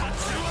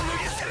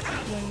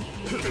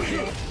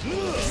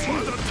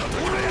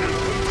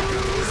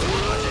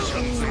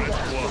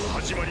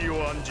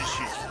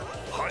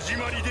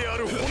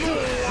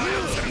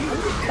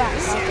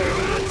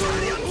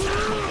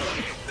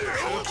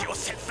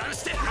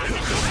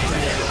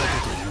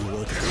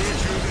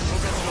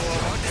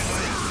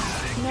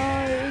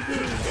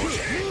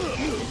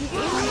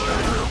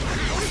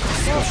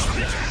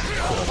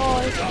Oh,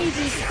 it's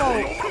Iggy's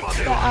fault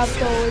that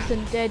Abdul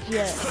isn't dead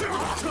yet.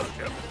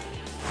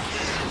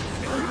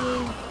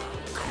 Iggy.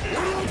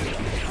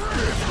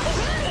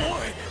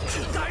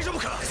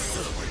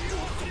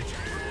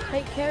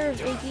 Take care of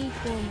Iggy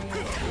for me.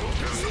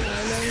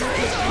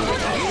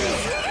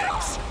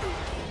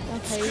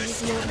 Okay, you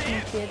can look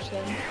at the edge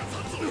then.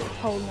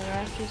 Holding her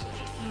out, just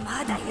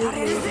what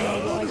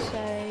I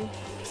say.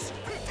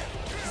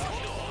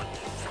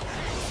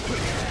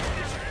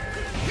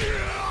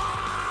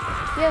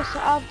 Yes,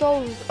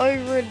 Abdul's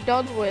over and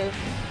done with.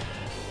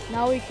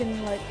 Now we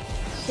can like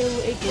kill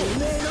Iggy.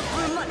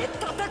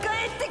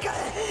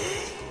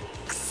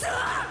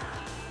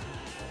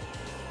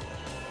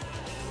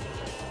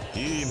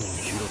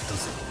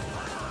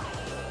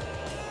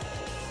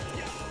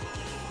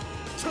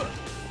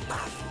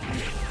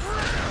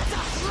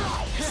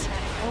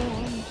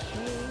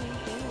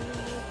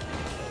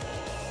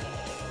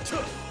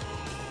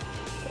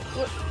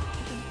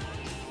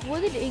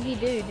 What did Iggy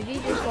do? Did he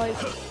just like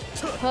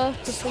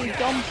purposely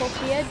jump off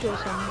the edge or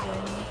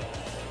something?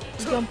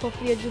 Jump off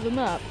the edge of the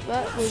map?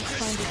 That was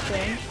kind of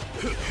strange.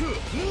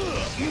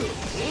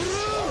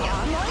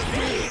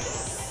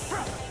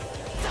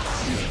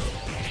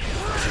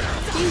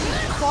 Jesus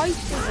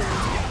Christ,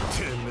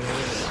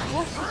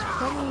 what's his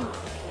problem?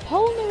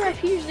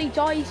 Polnareff usually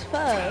dies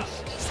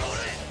first.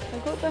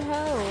 Like, what the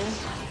hell?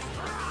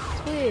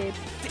 It's weird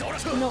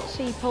to not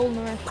see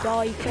Polnareff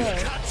die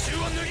first.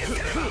 Oh no,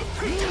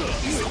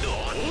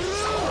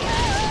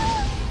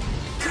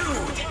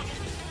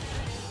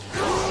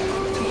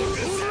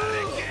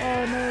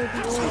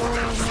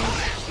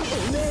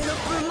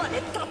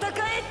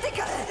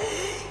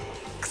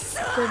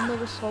 the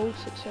another soul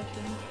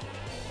succession.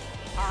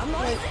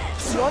 Like,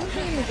 one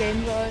thing in the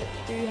game that I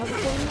do have a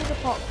problem with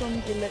apart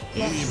from the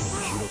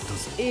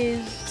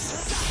is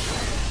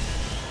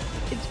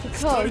it's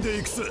because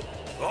it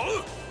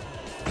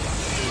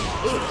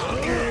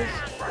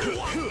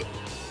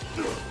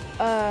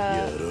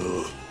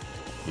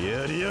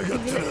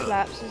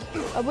collapses.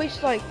 I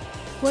wish like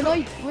when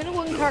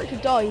one character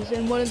dies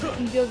and one of the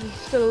others is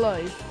still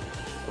alive,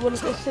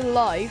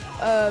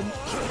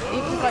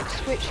 you can like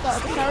switch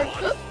that other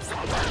character.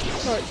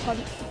 Sorry, that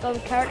other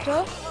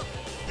character.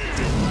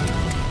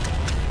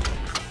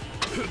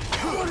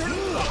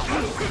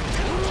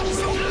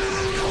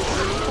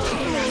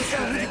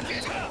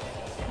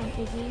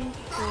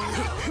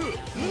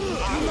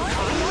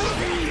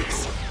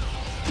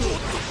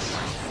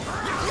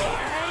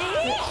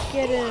 Let's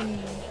get him.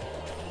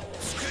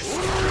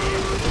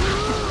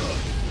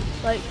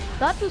 Like,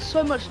 that does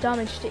so much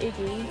damage to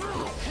Iggy.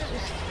 It's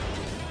just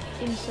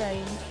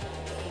insane.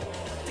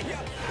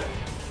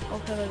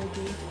 Okay,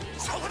 Iggy.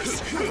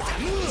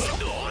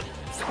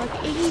 Like,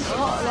 Iggy's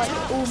not,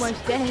 like,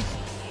 almost dead.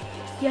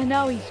 Yeah,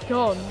 now he's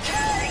gone.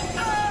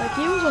 Like,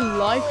 he was on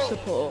life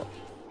support.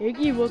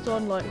 Iggy was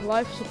on, like,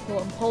 life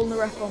support and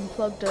Polnareff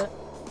unplugged it.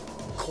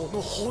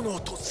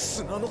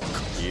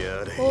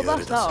 Well,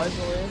 that's that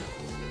over with.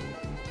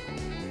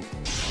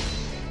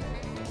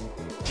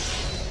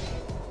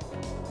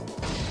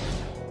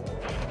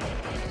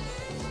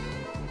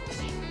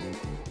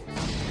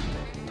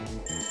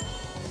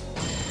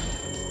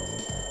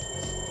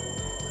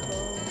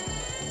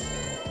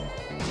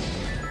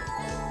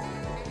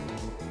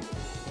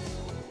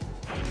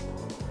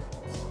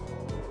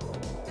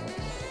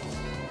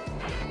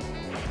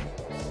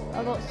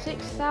 I got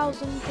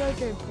 6,000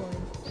 JoJo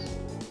points.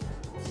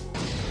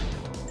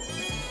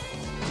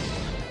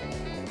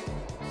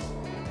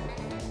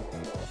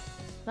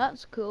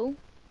 That's cool.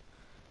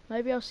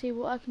 Maybe I'll see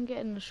what I can get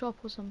in the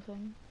shop or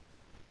something.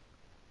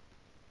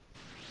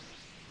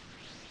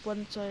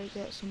 Once I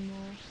get some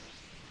more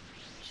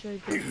JoJo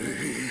points.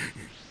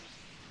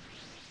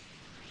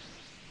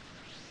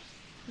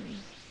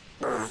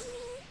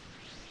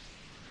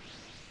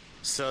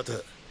 さて、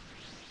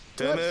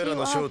てめえら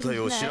の正体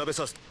を調べ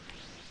させ。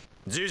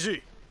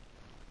JJ。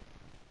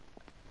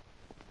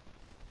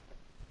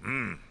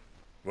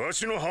わ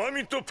しのハー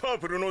ミットパー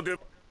プルので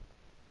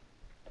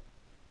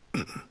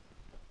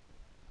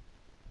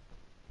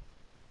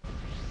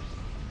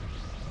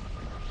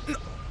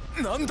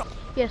なんだ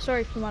Yeah,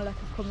 sorry for my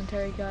lack of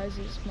commentary, guys.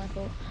 It's my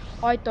fault.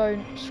 I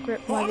don't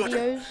script my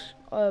videos,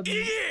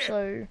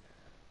 so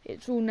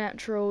it's all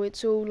natural.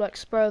 It's all like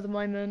spur of the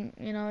moment,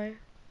 you know.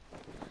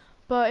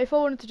 But if I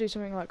wanted to do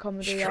something like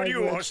comedy, I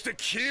would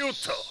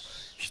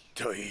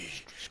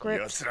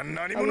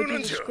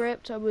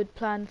script. I would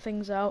plan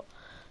things out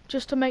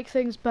just to make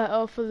things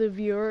better for the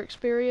viewer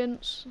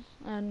experience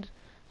and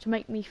to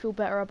make me feel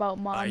better about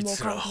my more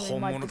confident in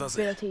my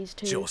abilities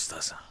to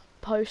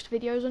post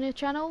videos on your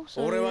channel.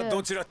 So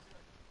yeah.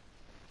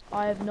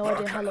 I have no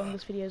idea how long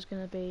this video is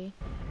going to be.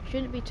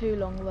 Shouldn't be too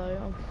long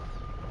though.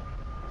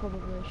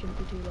 Probably shouldn't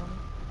be too long.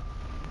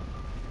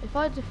 If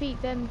I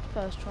defeat them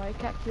first try,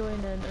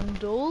 Kakyoin and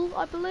Undul,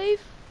 I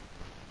believe?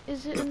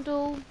 Is it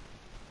Undul?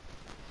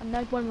 I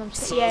know one of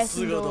them's yes,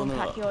 Undul and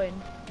Kakyoin.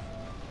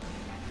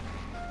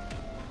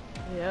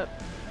 Yep.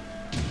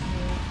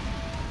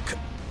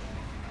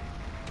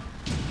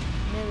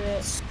 Knew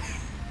it.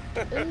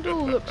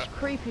 Undul looks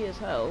creepy as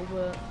hell,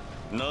 but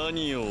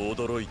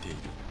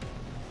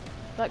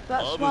like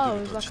that smile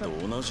is like a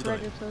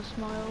predator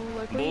smile.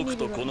 Like all you need is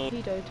like a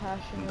pedo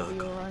tash and you'll be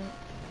alright.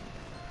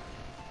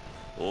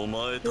 He'll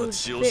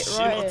fit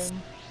right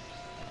in.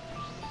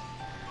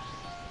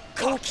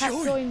 Oh,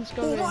 Kakyoin's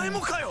going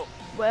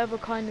whatever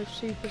kind of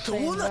Super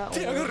Saiyan that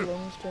all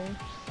belongs to.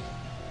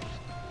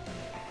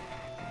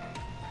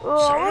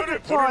 Oh, I'm a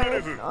bit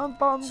tired,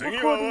 but I'm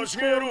recording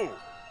still.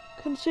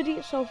 Consider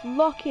yourself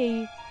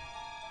lucky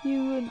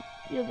you're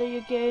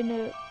getting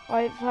it.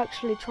 I've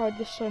actually tried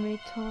this so many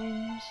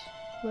times.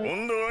 Like,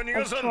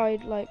 I've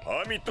tried like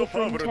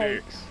different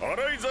takes.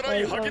 Like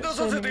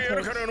so many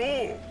takes.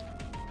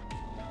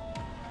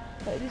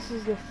 Like, this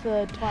is the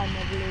third time,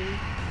 I believe.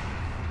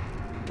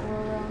 Or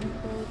around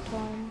third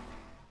time.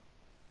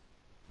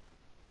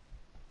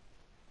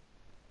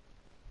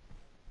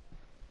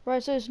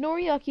 Right, so it's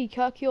Noriyaki,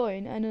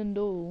 Kakyoin, and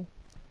Undul.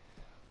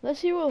 Let's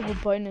see what the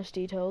bonus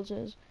details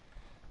is.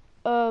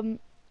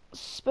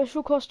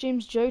 Special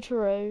costumes,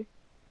 Jotaro,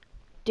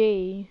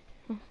 D.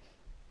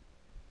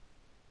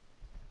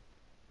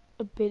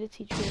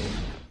 Ability tree.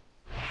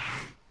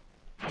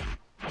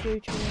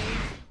 Jotaro.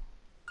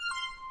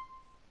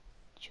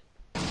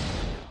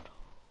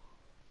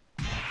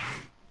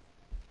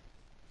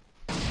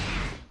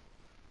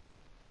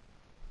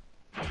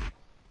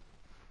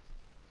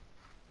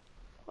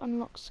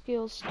 Unlock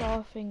skill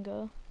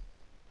Starfinger.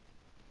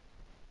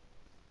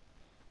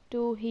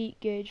 Dual heat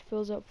gauge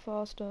fills up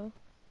faster.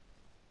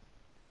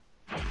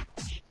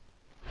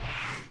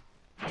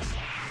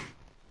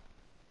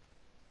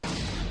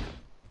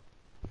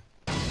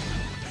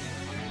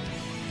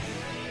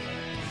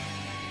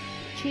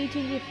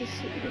 Cheating if the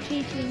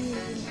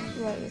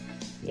right.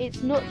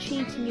 It's not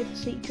cheating if the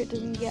secret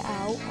doesn't get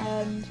out,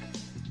 and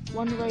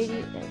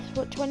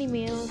 20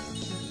 meter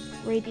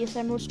radius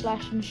emerald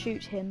splash and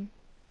shoot him.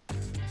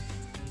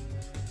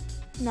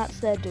 And that's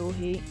their dual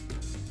heat.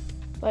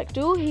 Like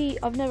dual heat,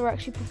 I've never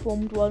actually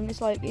performed one.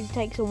 It's like it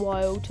takes a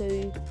while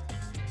to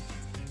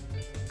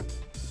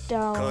to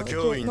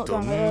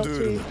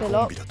fill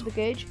up the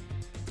gauge.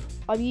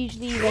 I'm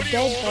usually either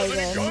dead by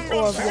then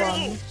or I've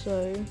won,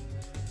 so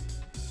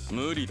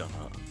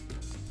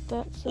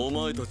that's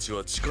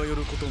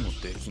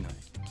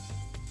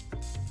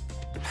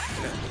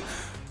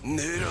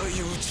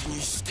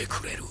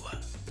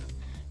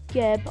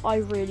Geb, I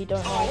really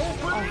don't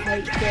like. I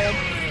hate Geb.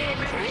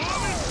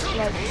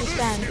 Like, the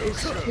stand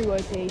is too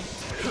OP.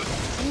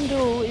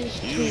 Undul is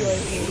too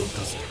OP,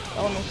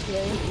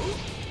 honestly.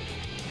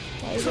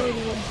 I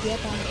really want Geb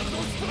out of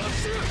it.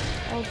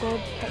 Oh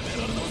god,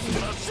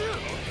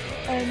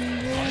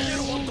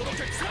 Emerald.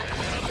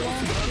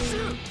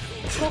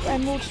 Stop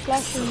Emerald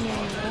splashing me. I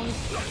want to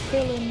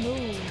kill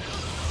Undul.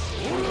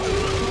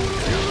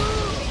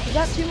 Is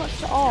that too much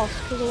to ask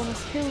because I want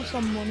to kill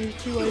someone who's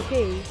too OP?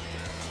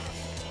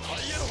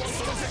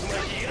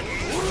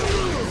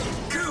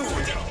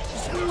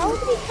 How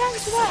did he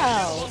cancel that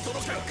out?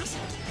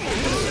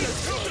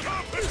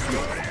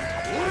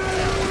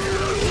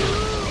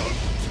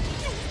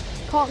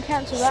 Can't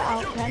cancel that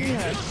out, can you?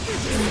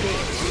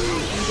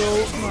 No.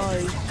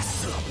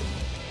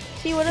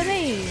 See what I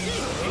mean?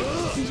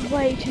 He's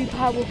way too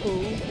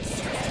powerful.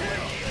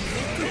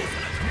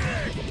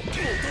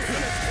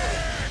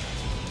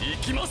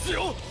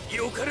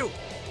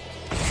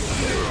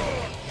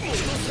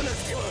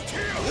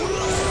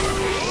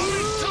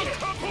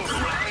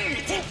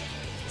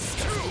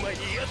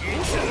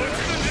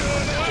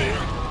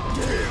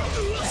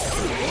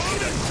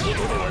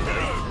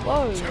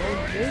 Whoa,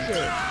 what is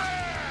it?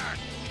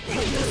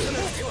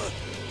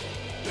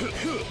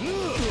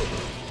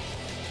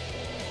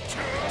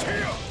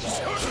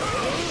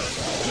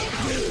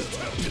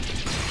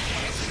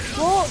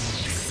 What?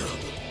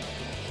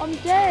 I'm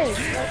dead.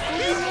 Like,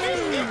 what do you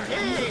mean?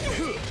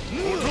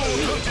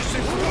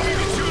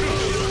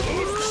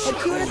 Like,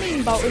 see what I mean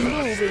about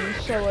Undul being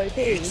so OP?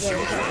 That was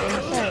like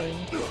insane.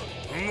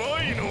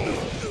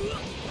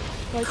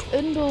 Like,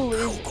 Undle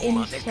is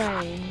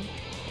insane.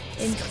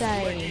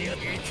 Insane.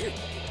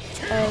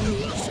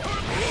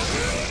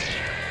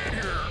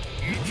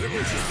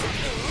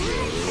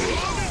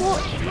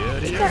 What?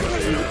 The fact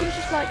that he can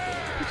just like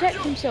protect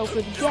himself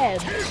with Geb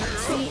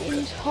the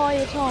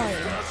entire time.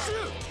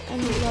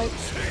 And like,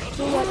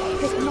 he'll like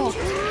pick him off.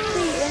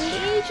 See, and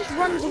he just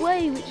runs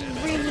away, which is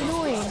really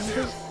annoying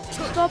because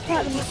Star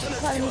Platinum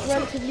is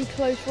relatively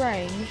close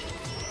range.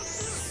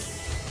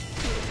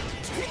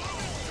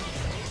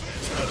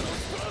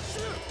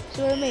 So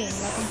what I mean,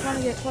 like I'm trying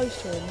to get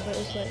close to him, but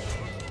it's like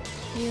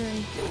near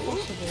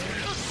impossible.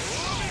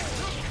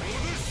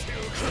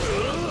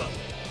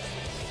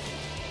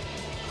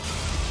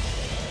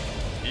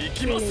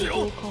 Really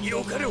cool combo.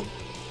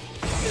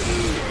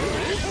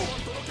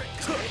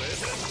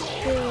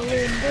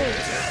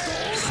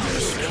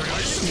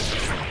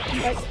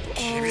 Like,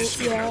 oh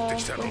yeah,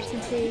 rest in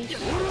peace.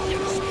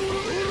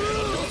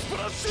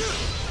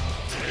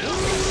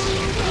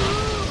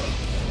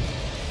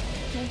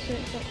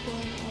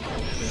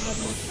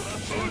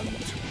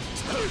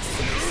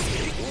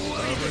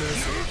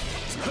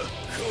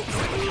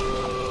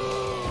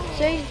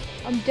 See,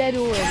 I'm dead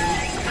already.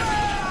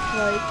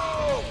 Like,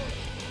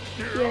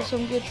 yeah, so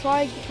I'm gonna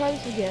try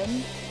this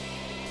again.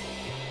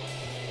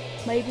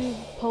 Maybe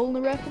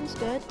Polnareff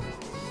instead.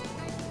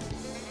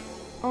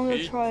 I'm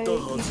gonna try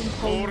using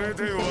Polnareff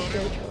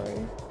instead of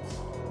JoJo.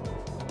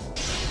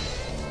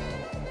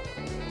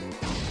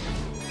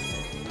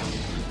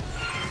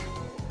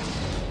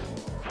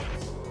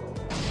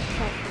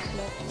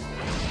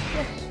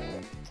 Yes,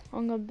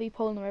 I'm gonna be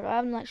Polnareff. I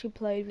haven't actually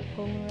played with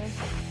Polnareff.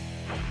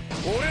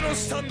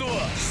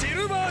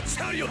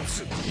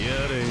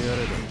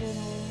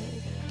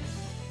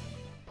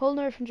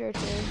 Polnareff from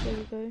JoJo, there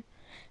we go.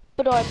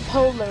 But I'm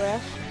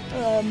Polnareff.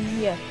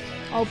 Yeah,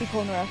 I'll be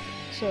Polnareff.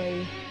 So,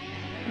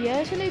 yeah,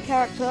 it's a new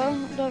character.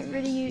 Don't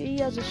really use, he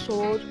has a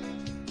sword.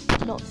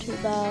 Not too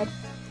bad.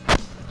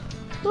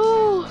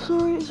 Oh,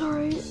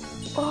 sorry.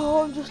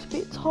 Oh, I'm just a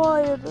bit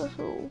tired, that's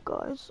all,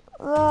 guys.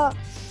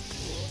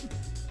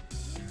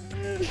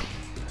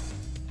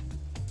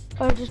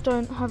 I just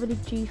don't have any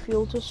G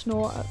Fuel to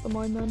snort at the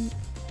moment.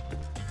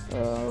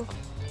 For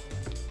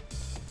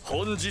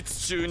the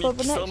next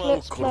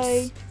Let's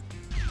Play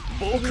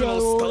video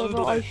or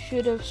whatever, I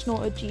should have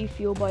snorted G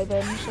Fuel by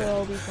then, so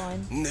I'll be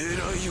fine. So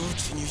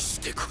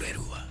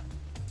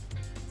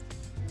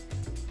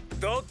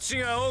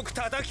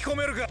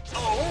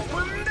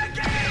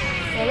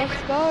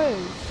let's go!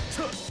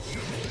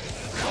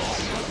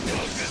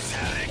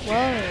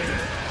 Whoa!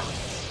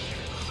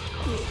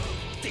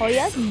 Oh, he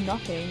has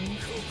nothing.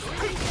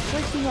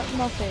 Pretty much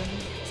nothing.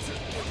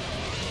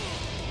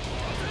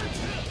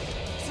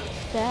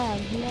 Damn,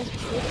 he has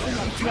pretty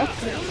much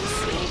nothing.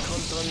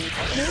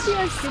 Maybe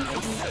I think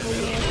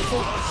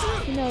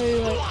but you know,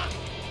 like,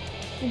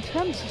 in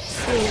terms of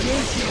skill,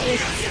 maybe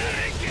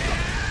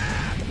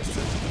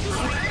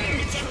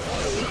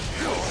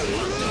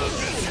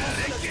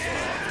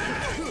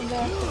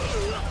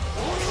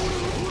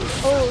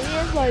oh, he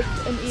has like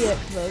an EX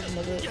version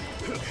of it.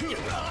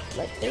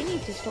 Like, they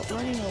need to stop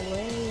running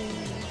away.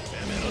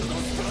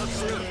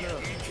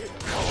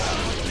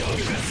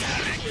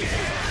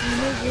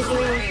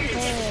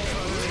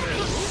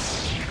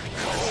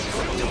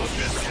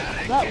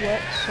 That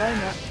worked so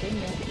much,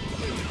 didn't it?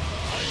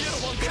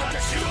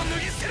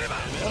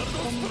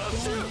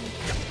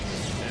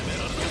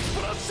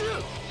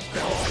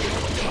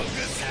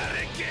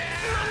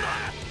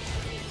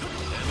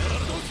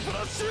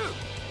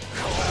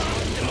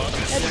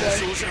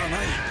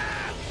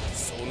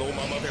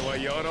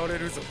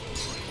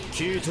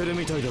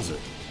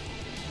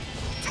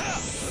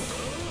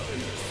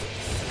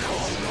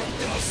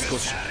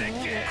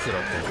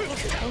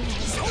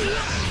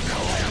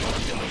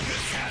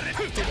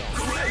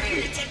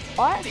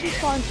 I actually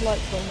find to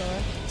like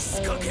Polnareff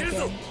again.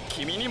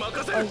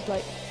 I was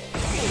like,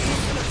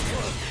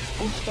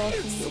 I'm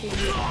starting to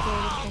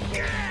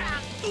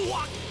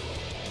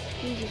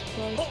Jesus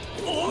Christ.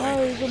 No,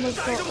 he's almost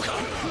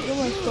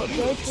got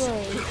JoJo.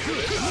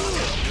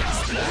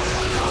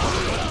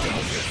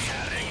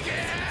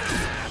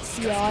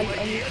 Yeah, I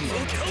need to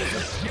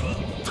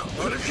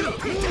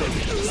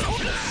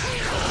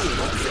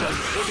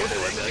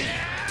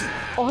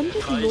oh, I'm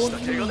just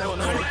launching him.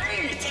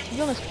 To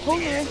be honest,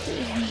 Polnareff is...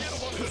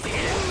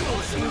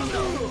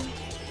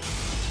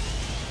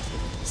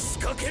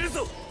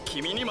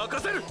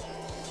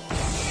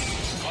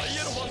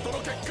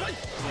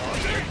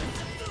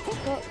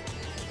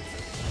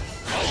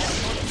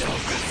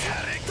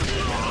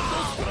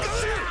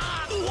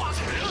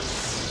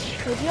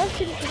 Maybe I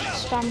shouldn't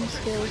just spam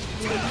skills.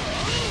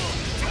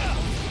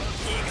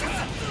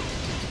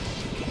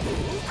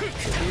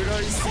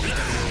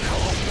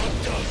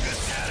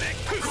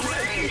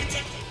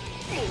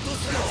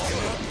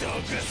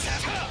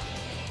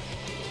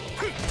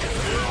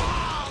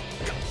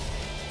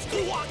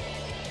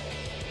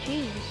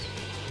 Jeez.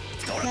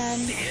 Man,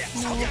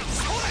 no.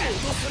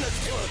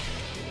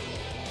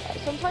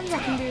 Sometimes I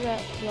can do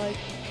that, like,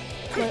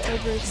 right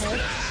over his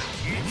head.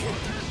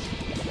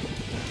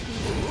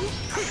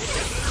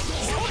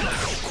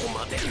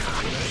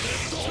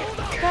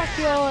 Back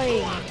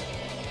line!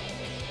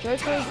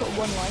 Jojo's got 1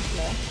 life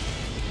left.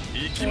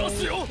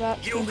 So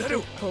that's going to be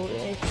difficult.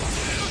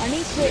 I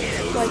need to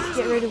like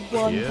get rid of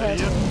 1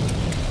 person.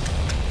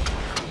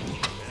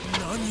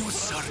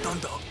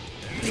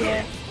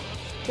 Yeah.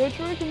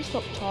 Jojo can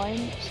stop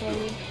time, so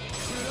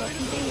that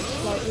can be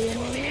slightly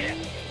annoying.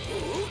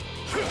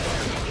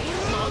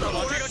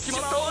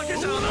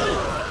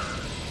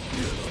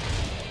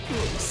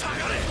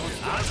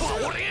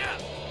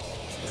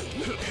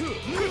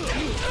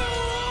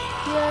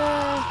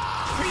 Yeah.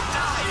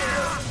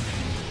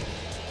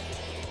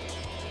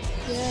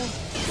 Yeah.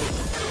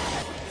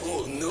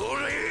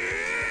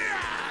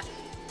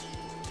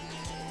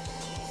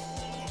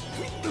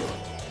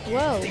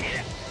 Well,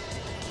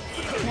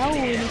 now all we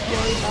need to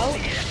worry about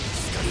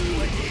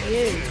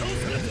you.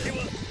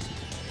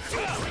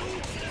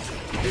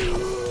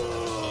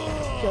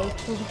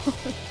 JoJo.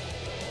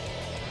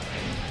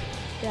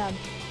 Damn,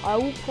 I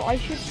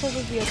should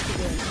probably be able to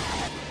win.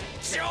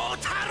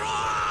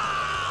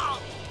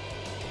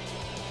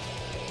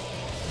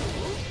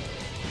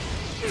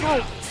 No,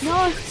 no,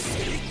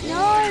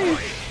 no!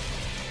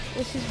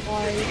 This is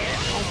why I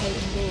hate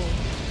indoors.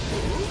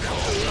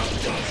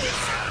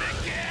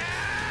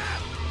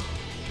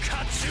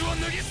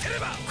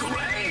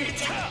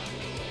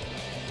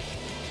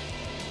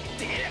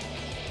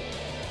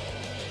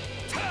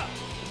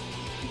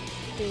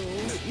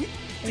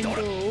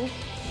 Indoor.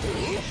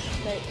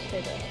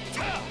 Stay there.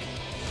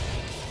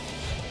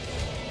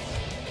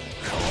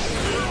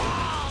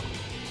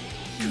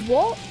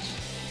 What?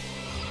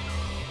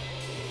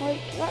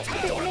 Like, that's a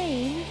bit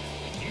mean.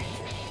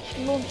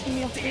 She's launching me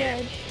off the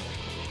edge.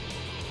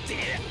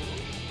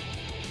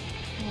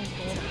 Oh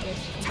god,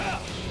 this.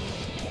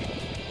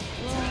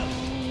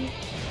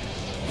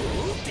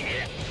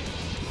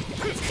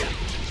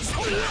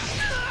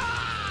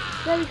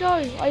 There we go,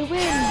 I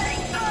win!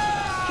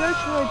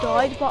 JoJo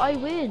died, but I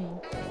win!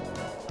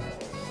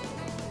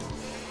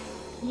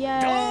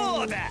 Yay!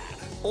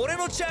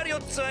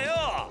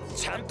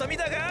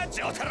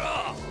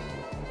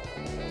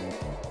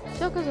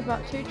 Took us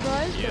about 2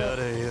 tries, but...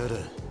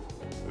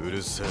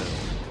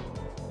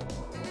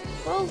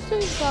 Well, it took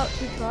us about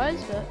 2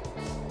 tries, but...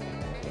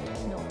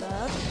 not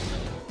bad.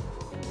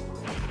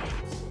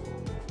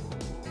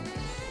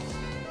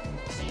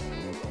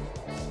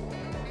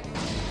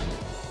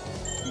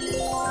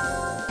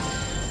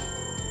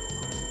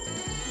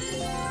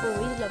 Oh,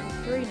 he's level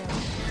 3 now.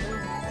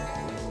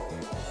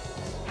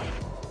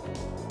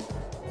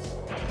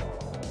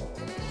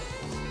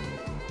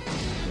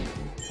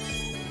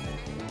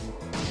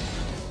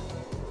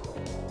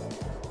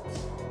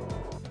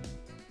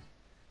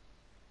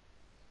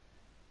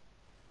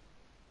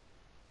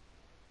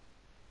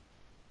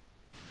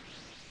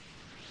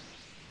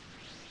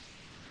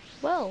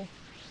 Well,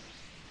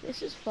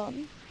 this is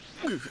fun.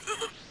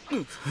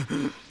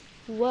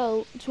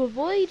 Well, to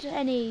avoid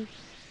any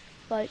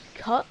like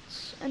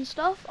cuts and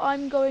stuff,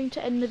 I'm going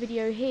to end the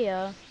video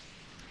here.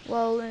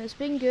 Well, it's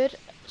been good.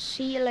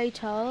 See you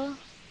later.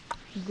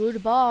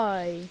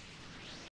 Goodbye.